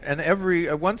 and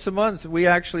every once a month we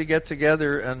actually get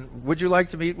together, and would you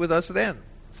like to meet with us then?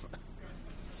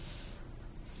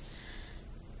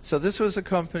 So this was a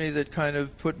company that kind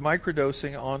of put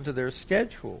microdosing onto their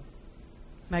schedule.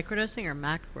 Microdosing or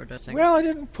macrodosing? Well, I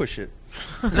didn't push it.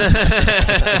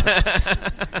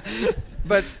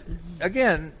 But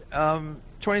again,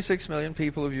 26 million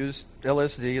people have used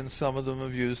LSD, and some of them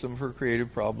have used them for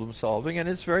creative problem solving, and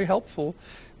it's very helpful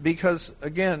because,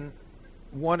 again,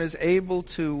 one is able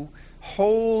to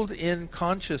hold in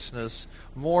consciousness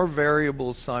more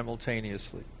variables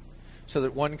simultaneously so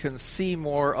that one can see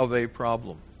more of a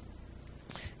problem.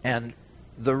 And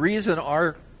the reason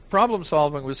our problem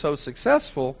solving was so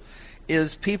successful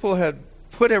is people had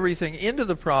put everything into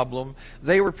the problem.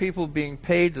 They were people being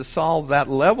paid to solve that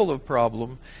level of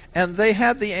problem, and they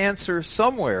had the answer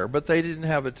somewhere, but they didn't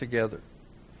have it together.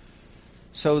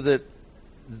 So that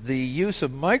the use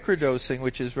of microdosing,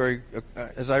 which is very,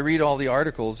 as I read all the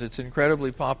articles, it's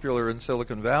incredibly popular in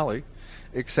Silicon Valley,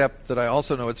 except that I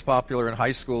also know it's popular in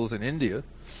high schools in India,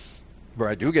 where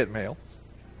I do get mail,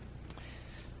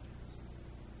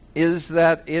 is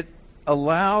that it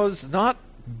allows not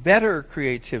better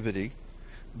creativity,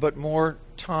 but more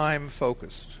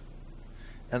time-focused.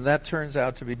 And that turns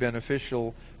out to be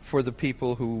beneficial for the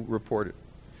people who report it.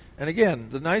 And again,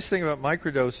 the nice thing about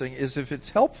microdosing is if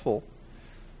it's helpful,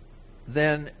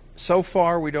 then so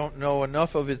far we don't know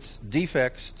enough of its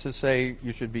defects to say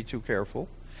you should be too careful.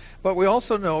 But we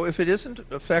also know if it isn't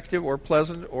effective or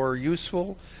pleasant or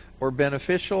useful or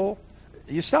beneficial,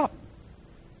 you stop.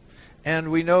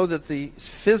 And we know that the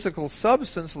physical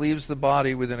substance leaves the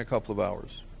body within a couple of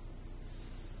hours.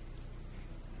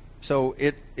 So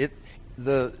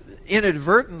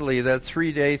inadvertently, that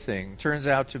 3-day thing turns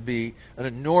out to be an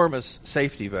enormous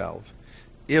safety valve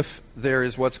if there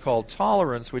is what's called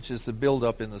tolerance, which is the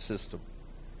buildup in the system.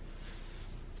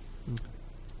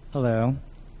 Hello.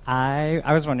 I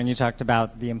was wondering, you talked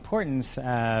about the importance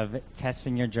of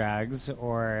testing your drugs,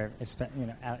 or especially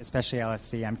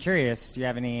LSD. I'm curious, do you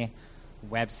have any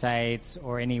websites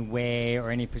or any way or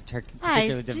any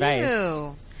particular device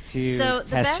to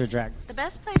test your drugs? The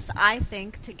best place I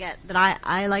think to get, that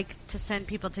I like to send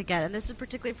people to get, and this is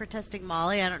particularly for testing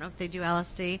Molly, I don't know if they do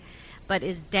LSD, but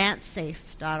is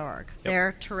dancesafe.org. Yep.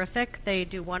 They're terrific. They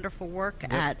do wonderful work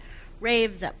at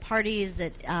raves, at parties,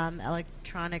 at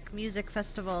electronic music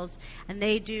festivals, and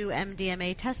they do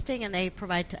MDMA testing, and they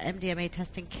provide MDMA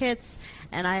testing kits,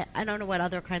 and I don't know what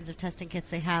other kinds of testing kits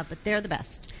they have, but they're the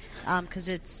best because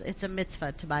it's a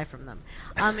mitzvah to buy from them.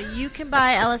 You can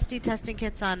buy LSD testing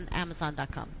kits on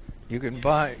Amazon.com. You can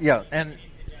buy, and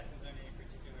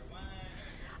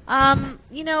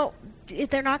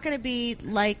they're not going to be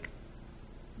like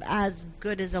as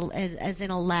good as in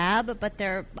a lab, but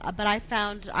I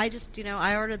found I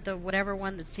ordered the whatever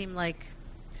one that seemed like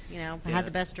had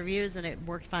the best reviews, and it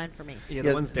worked fine for me.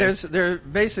 They're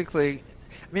basically,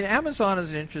 Amazon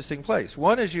is an interesting place.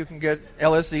 One is you can get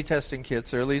LSD testing kits.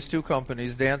 There are at least 2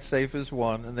 companies. DanceSafe is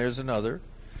one, and there's another,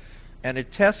 and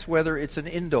it tests whether it's an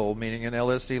indole, meaning an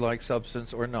LSD-like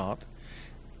substance, or not.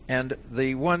 And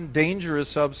the one dangerous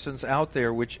substance out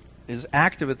there, which is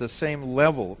active at the same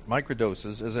level,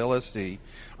 microdoses, as LSD,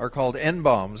 are called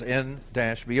N-bombs,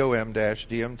 N-BOM-DMT.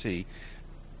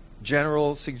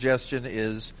 General suggestion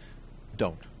is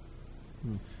don't.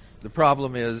 The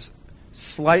problem is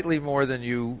slightly more than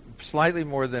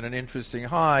an interesting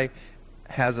high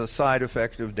has a side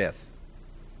effect of death.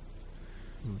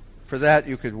 For that,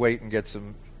 you could wait and get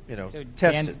some, So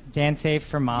tested. DanceSafe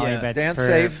for Molly, but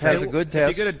DanceSafe has a good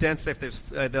test. If you go to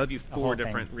DanceSafe, they'll give you 4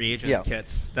 different reagent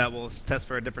kits that will test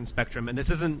for a different spectrum. And this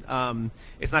isn't,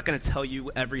 it's not going to tell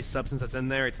you every substance that's in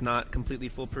there. It's not completely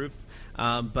foolproof,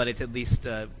 but it's at least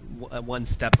one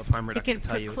step of harm reduction to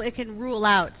tell you. It can rule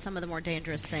out some of the more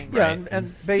dangerous things. Yeah,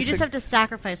 and you just have to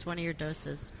sacrifice one of your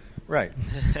doses. Right.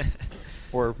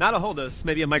 Or not a whole dose,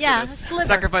 maybe a microdose. Yeah, a sliver.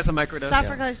 Sacrifice a microdose.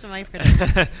 Sacrifice a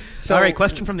microdose. All right,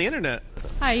 question from the internet.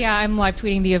 Hi, I'm live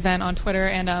tweeting the event on Twitter,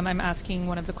 and I'm asking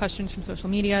one of the questions from social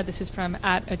media. This is from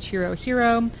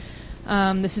 @AchiroHero.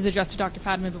 This is addressed to Dr.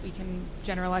 Fadiman, but we can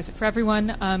generalize it for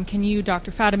everyone. Can you,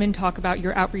 Dr. Fadiman, talk about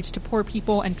your outreach to poor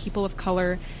people and people of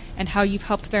color and how you've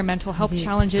helped their mental health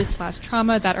challenges /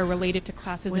 trauma that are related to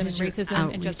classism and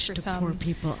racism? And just for some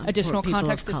additional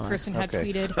context, this person had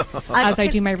tweeted, as I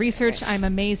do my research, I'm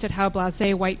amazed at how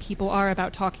blasé white people are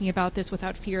about talking about this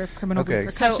without fear of criminal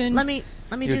repercussions. So let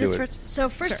me do this first. So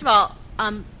first of all,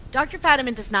 Dr.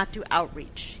 Fadiman does not do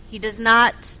outreach. He does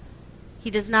not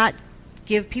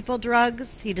give people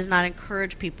drugs. He does not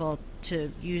encourage people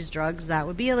to use drugs. That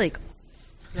would be illegal.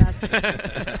 So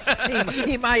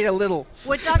he might a little.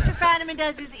 What Dr. Fadiman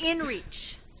does is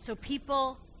in-reach. So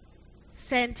people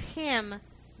send him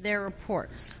their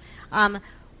reports. In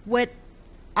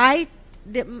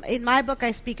my book,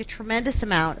 I speak a tremendous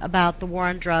amount about the war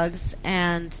on drugs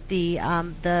and the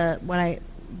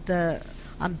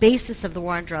basis of the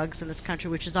war on drugs in this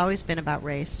country, which has always been about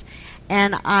race.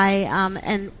 And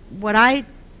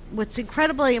what's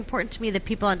incredibly important to me that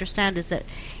people understand is that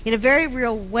in a very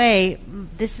real way,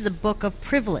 this is a book of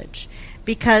privilege.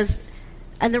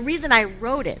 And the reason I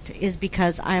wrote it is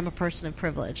because I am a person of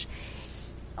privilege.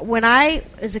 When I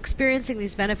was experiencing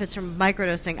these benefits from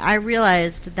microdosing, I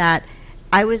realized that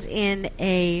I was in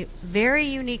a very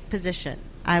unique position.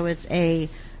 I was a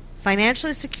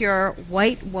financially secure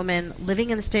white woman living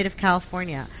in the state of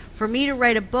California. For me to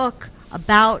write a book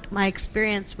about my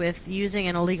experience with using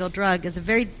an illegal drug is a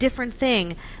very different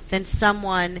thing than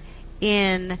someone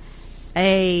in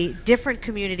a different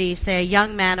community, say a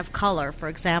young man of color, for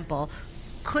example,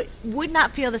 would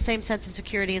not feel the same sense of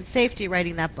security and safety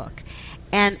writing that book.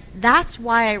 And that's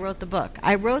why I wrote the book.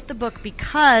 I wrote the book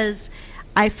because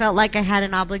I felt like I had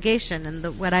an obligation. And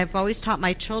what I've always taught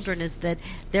my children is that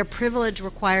their privilege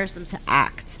requires them to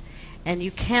act. And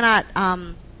you cannot...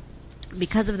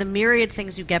 because of the myriad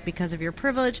things you get because of your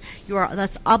privilege, you are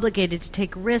thus obligated to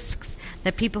take risks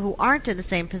that people who aren't in the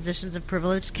same positions of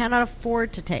privilege cannot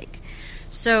afford to take.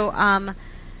 So,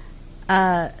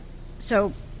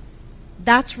 so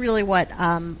that's really what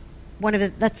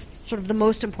that's sort of the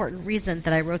most important reason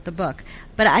that I wrote the book.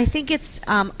 But I think it's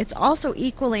also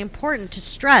equally important to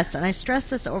stress, and I stress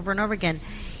this over and over again.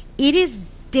 It is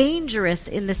dangerous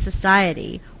in this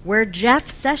society where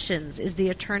Jeff Sessions is the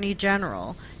Attorney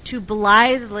General to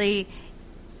blithely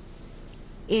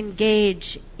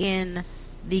engage in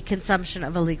the consumption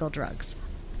of illegal drugs.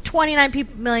 29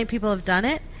 million people have done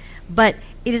it, but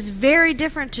it is very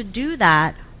different to do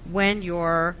that when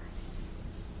you're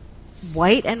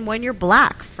white and when you're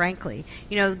black, frankly.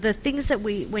 The things that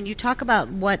when you talk about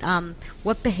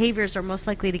what behaviors are most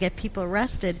likely to get people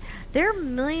arrested, there are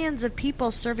millions of people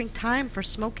serving time for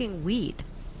smoking weed.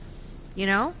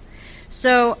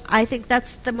 So I think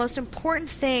that's the most important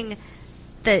thing.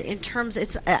 That in terms,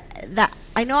 it's that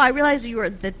I realize your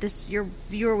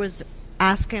viewer was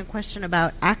asking a question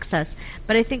about access,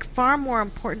 but I think far more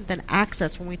important than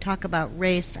access when we talk about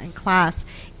race and class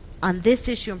on this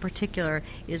issue in particular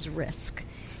is risk.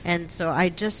 And so I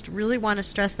just really want to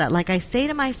stress that. Like I say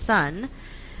to my son,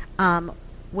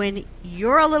 when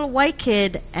you're a little white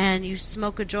kid and you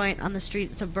smoke a joint on the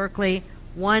streets of Berkeley,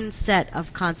 one set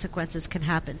of consequences can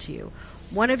happen to you.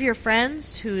 One of your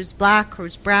friends who's black or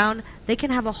who's brown, they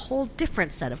can have a whole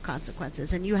different set of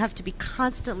consequences, and you have to be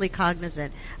constantly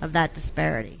cognizant of that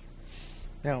disparity.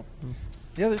 Now,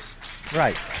 the others,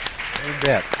 right, you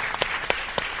bet.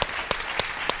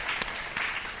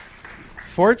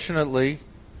 Fortunately,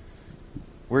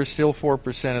 we're still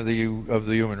 4% of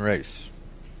the human race,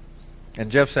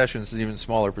 and Jeff Sessions is an even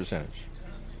smaller percentage.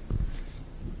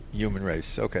 Human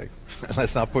race, okay.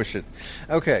 Let's not push it.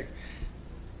 Okay.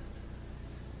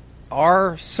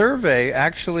 Our survey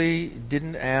actually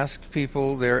didn't ask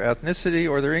people their ethnicity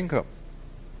or their income.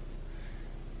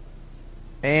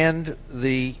 And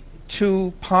the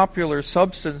two popular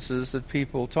substances that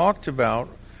people talked about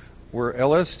were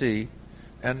LSD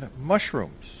and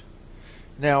mushrooms.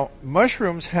 Now,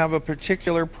 mushrooms have a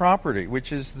particular property,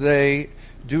 which is they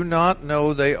do not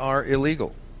know they are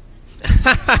illegal.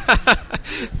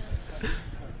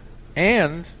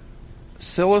 And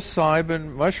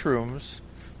psilocybin mushrooms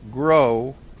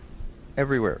grow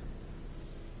everywhere.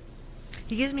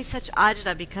 He gives me such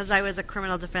agita because I was a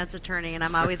criminal defense attorney, and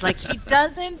I'm always like, he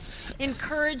doesn't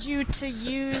encourage you to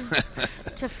use,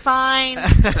 to find,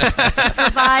 to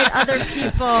provide other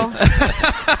people.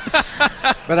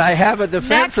 But I have a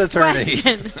defense attorney.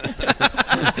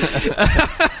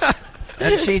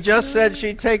 And she just said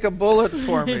she'd take a bullet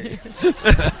for me.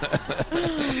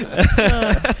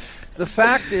 The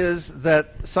fact is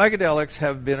that psychedelics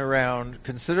have been around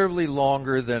considerably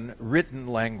longer than written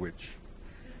language,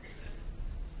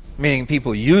 meaning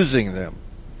people using them.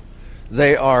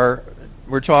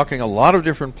 We're talking a lot of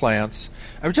different plants.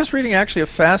 I was just reading actually a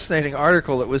fascinating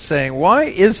article that was saying, why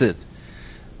is it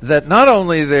that not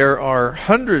only there are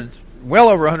well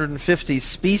over 150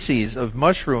 species of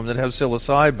mushroom that have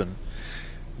psilocybin,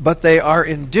 but they are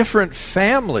in different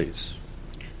families,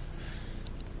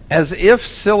 as if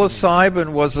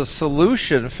psilocybin was a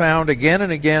solution found again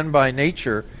and again by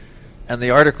nature, and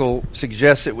the article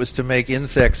suggests it was to make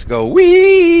insects go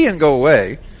wee and go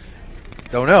away.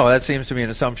 Don't know, that seems to be an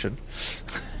assumption.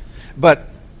 But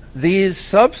these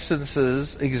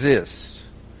substances exist.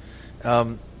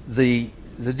 The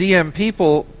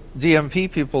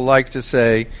DMP people like to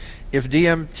say, if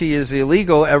DMT is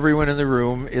illegal, everyone in the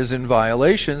room is in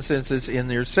violation since it's in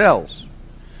their cells.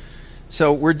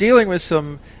 So we're dealing with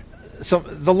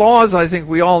the laws, I think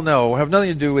we all know, have nothing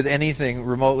to do with anything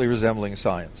remotely resembling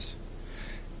science.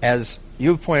 As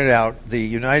you've pointed out, the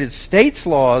United States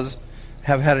laws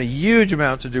have had a huge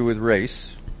amount to do with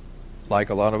race, like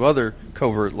a lot of other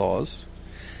covert laws.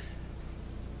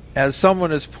 As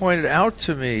someone has pointed out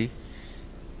to me,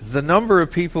 the number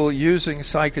of people using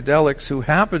psychedelics who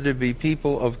happen to be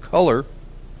people of color,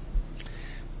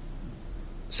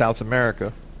 South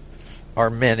America, are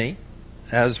many,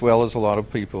 as well as a lot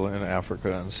of people in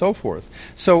Africa and so forth.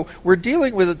 So we're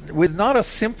dealing with not a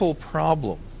simple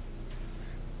problem.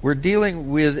 We're dealing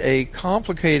with a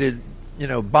complicated,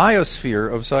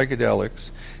 biosphere of psychedelics,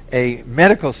 a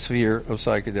medical sphere of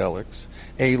psychedelics,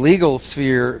 a legal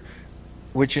sphere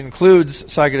which includes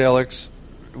psychedelics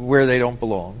where they don't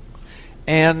belong,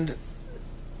 and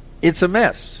it's a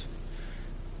mess.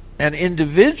 And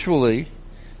individually,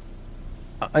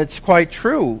 it's quite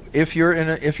true. If you're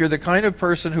the kind of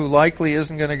person who likely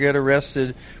isn't going to get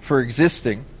arrested for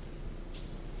existing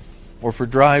or for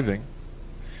driving,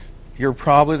 you're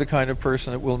probably the kind of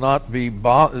person that will not be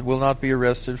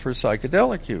arrested for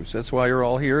psychedelic use. That's why you're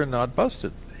all here and not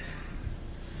busted.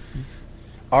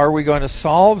 Are we going to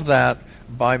solve that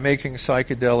by making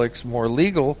psychedelics more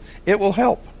legal? It will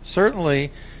help.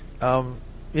 Certainly,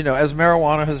 as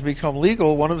marijuana has become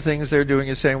legal, one of the things they're doing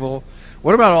is saying, well,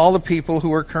 what about all the people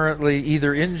who are currently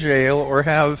either in jail or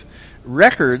have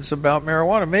records about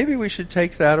marijuana? Maybe we should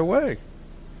take that away.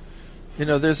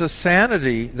 There's a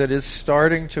sanity that is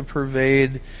starting to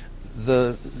pervade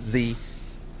the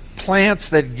plants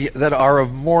that are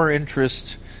of more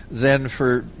interest than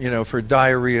for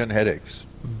diarrhea and headaches.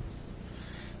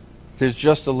 There's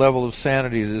just a level of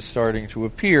sanity that is starting to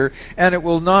appear, and it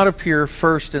will not appear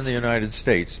first in the United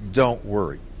States. Don't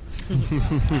worry.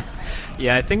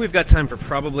 Yeah, I think we've got time for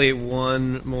probably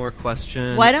one more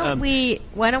question. Why don't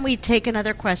we take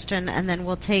another question, and then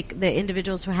we'll take the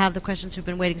individuals who have the questions who've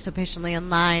been waiting so patiently in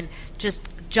line. Just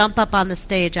jump up on the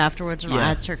stage afterwards, and we'll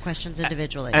answer questions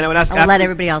individually. And I would ask, I'll let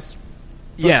everybody else.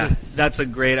 Yeah, that's a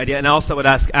great idea. And I also would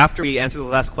ask, after we answer the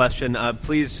last question,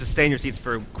 please just stay in your seats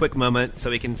for a quick moment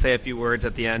so we can say a few words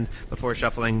at the end before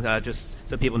shuffling, just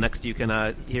so people next to you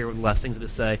can hear the last things to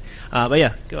say. But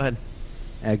yeah, go ahead.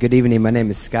 Good evening. My name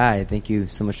is Sky. Thank you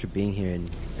so much for being here, and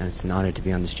it's an honor to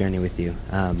be on this journey with you.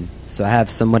 So I have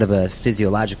somewhat of a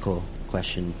physiological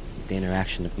question, the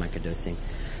interaction of microdosing.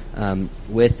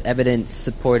 With evidence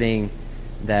supporting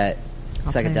that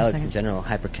psychedelics in general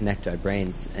hyperconnect our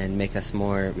brains and make us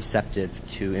more receptive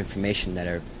to information that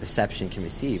our perception can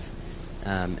receive,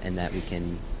 and that we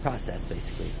can process,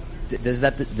 basically. Does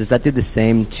that do the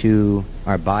same to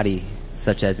our body?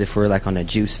 Such as if we're like on a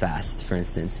juice fast, for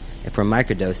instance. If we're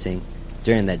microdosing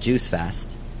during that juice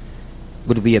fast,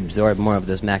 would we absorb more of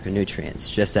those macronutrients?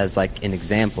 Just as like an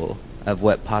example of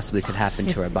what possibly could happen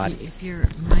to our bodies. If you're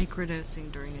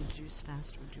microdosing during a juice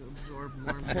fast, would you absorb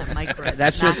more micro?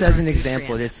 That's just as an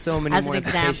example. There's so many as more an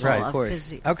implications, example of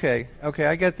course. Okay,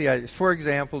 I get the idea. For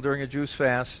example, during a juice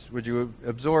fast, would you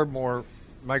absorb more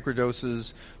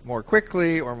microdoses more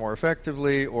quickly or more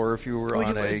effectively, or if you were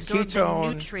on a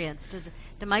ketone. Nutrients.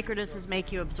 Do microdoses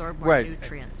make you absorb more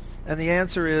nutrients? And the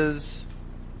answer is...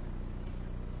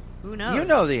 Who knows? You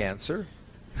know the answer.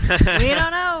 We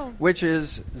don't know. Which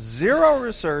is zero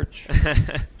research,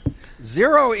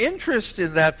 zero interest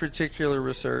in that particular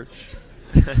research,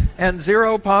 and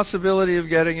zero possibility of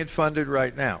getting it funded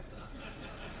right now.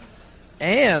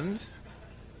 And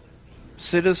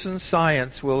citizen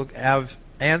science will have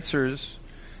answers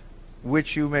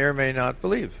which you may or may not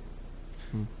believe.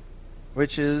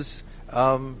 Which is,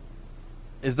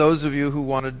 if those of you who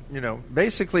wanted,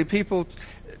 basically people...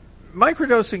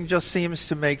 Microdosing just seems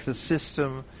to make the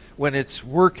system, when it's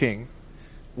working,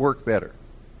 work better.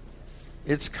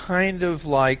 It's kind of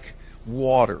like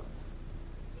water.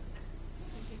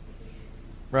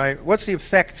 Right? What's the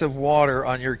effects of water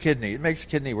on your kidney? It makes the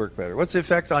kidney work better. What's the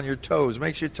effect on your toes? It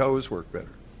makes your toes work better.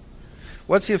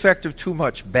 What's the effect of too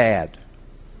much? Bad.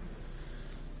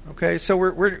 Okay, so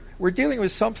we're dealing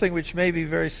with something which may be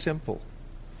very simple.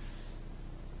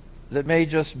 That may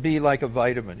just be like a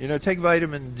vitamin. Take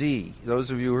vitamin D, those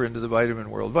of you who are into the vitamin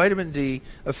world. Vitamin D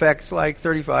affects like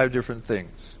 35 different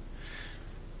things.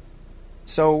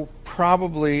 So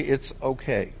probably it's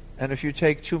okay. And if you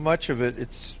take too much of it,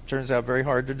 it turns out very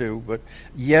hard to do. But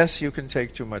yes, you can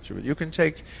take too much of it. You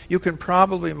can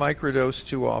probably microdose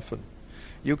too often.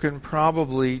 You can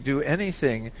probably do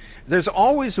anything. There's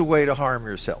always a way to harm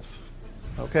yourself.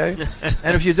 Okay?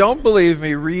 And if you don't believe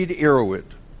me, read Irwin.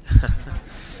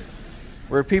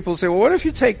 Where people say, well, what if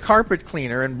you take carpet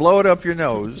cleaner and blow it up your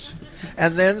nose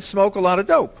and then smoke a lot of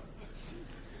dope?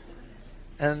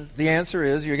 And the answer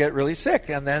is you get really sick.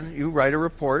 And then you write a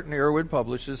report and Irwin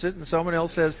publishes it and someone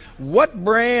else says, what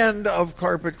brand of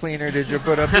carpet cleaner did you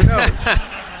put up your nose?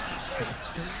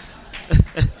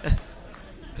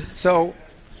 So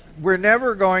we're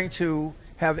never going to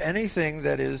have anything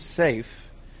that is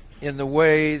safe in the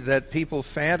way that people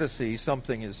fantasy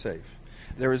something is safe.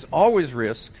 There is always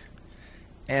risk.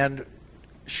 And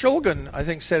Shulgin, I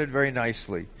think, said it very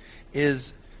nicely,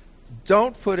 is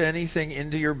don't put anything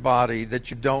into your body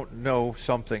that you don't know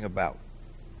something about.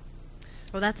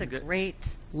 Well, that's a great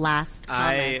last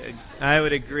comment. I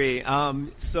would agree.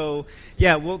 The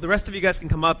rest of you guys can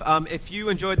come up. If you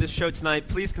enjoyed this show tonight,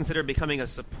 please consider becoming a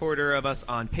supporter of us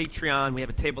on Patreon. We have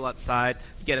a table outside.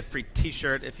 You get a free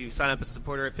T-shirt if you sign up as a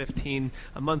supporter at $15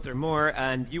 a month or more,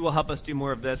 and you will help us do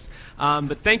more of this.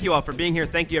 But thank you all for being here.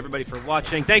 Thank you, everybody, for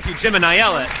watching. Thank you, Jim and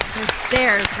Ayelet. There's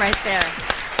stairs right there.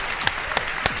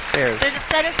 Stairs. There's a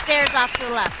set of stairs off to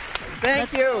the left.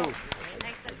 Thank you.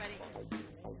 Thanks, everybody.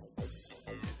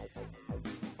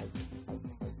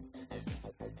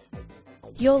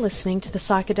 You're listening to the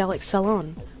Psychedelic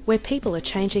Salon, where people are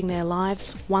changing their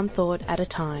lives one thought at a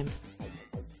time.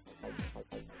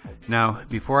 Now,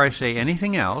 before I say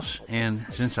anything else, and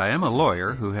since I am a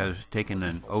lawyer who has taken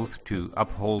an oath to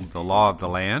uphold the law of the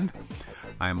land,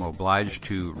 I am obliged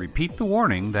to repeat the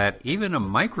warning that even a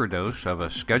microdose of a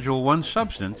Schedule I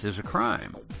substance is a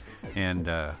crime. And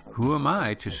who am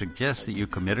I to suggest that you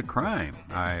commit a crime?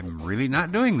 I'm really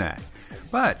not doing that.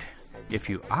 But if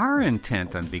you are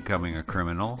intent on becoming a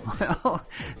criminal, well,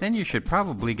 then you should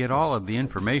probably get all of the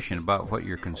information about what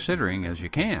you're considering as you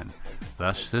can.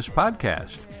 Thus, this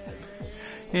podcast.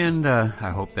 And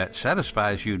I hope that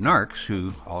satisfies you narcs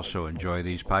who also enjoy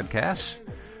these podcasts.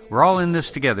 We're all in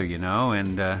this together,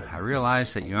 and I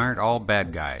realize that you aren't all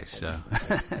bad guys.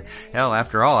 Hell,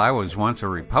 after all, I was once a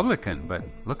Republican, but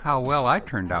look how well I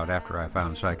turned out after I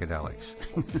found psychedelics.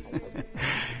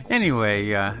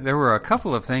 Anyway, there were a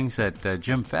couple of things that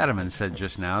Jim Fadiman said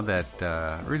just now that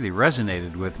really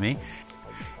resonated with me,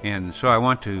 and so I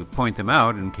want to point them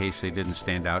out in case they didn't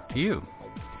stand out to you.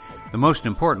 The most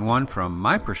important one from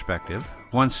my perspective,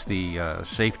 once the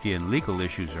safety and legal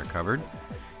issues are covered,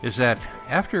 is that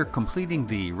after completing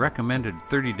the recommended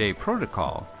 30-day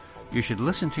protocol, you should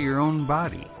listen to your own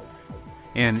body.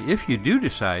 And if you do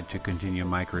decide to continue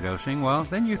microdosing, well,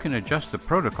 then you can adjust the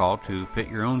protocol to fit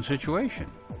your own situation.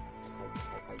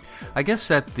 I guess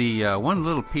that the one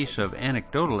little piece of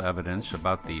anecdotal evidence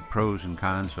about the pros and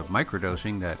cons of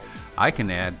microdosing that I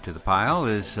can add to the pile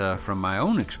is from my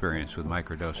own experience with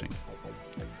microdosing.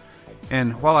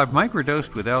 And while I've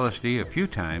microdosed with LSD a few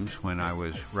times when I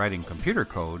was writing computer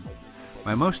code,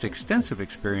 my most extensive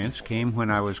experience came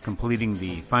when I was completing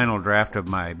the final draft of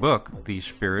my book, The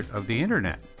Spirit of the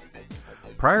Internet.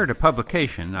 Prior to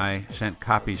publication, I sent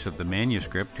copies of the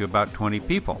manuscript to about 20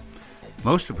 people,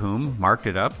 most of whom marked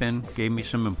it up and gave me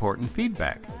some important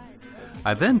feedback.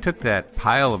 I then took that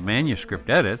pile of manuscript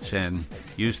edits and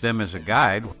used them as a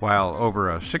guide while over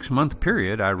a 6-month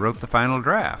period I wrote the final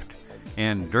draft.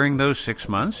 And during those 6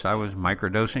 months, I was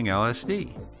microdosing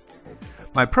LSD.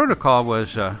 My protocol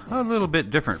was a little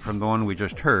bit different from the one we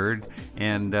just heard,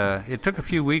 and it took a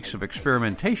few weeks of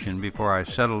experimentation before I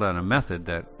settled on a method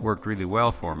that worked really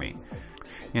well for me.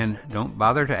 And don't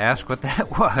bother to ask what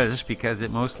that was, because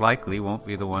it most likely won't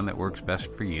be the one that works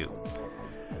best for you.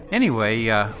 Anyway,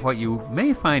 what you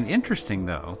may find interesting,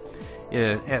 though,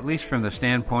 at least from the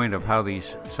standpoint of how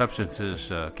these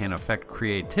substances can affect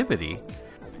creativity,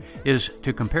 is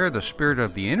to compare the spirit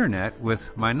of the internet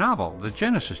with my novel, The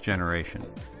Genesis Generation.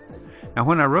 Now,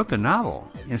 when I wrote the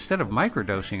novel, instead of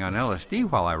microdosing on LSD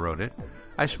while I wrote it,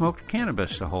 I smoked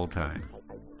cannabis the whole time.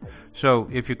 So,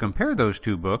 if you compare those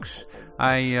two books,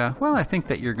 I think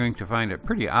that you're going to find it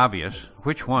pretty obvious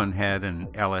which one had an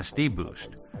LSD boost.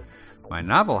 My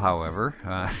novel, however,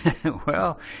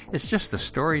 it's just a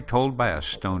story told by a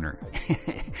stoner,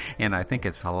 and I think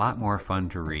it's a lot more fun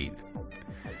to read.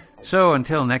 So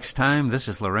until next time, this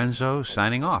is Lorenzo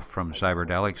signing off from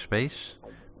Cyberdelic Space.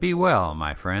 Be well,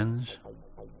 my friends.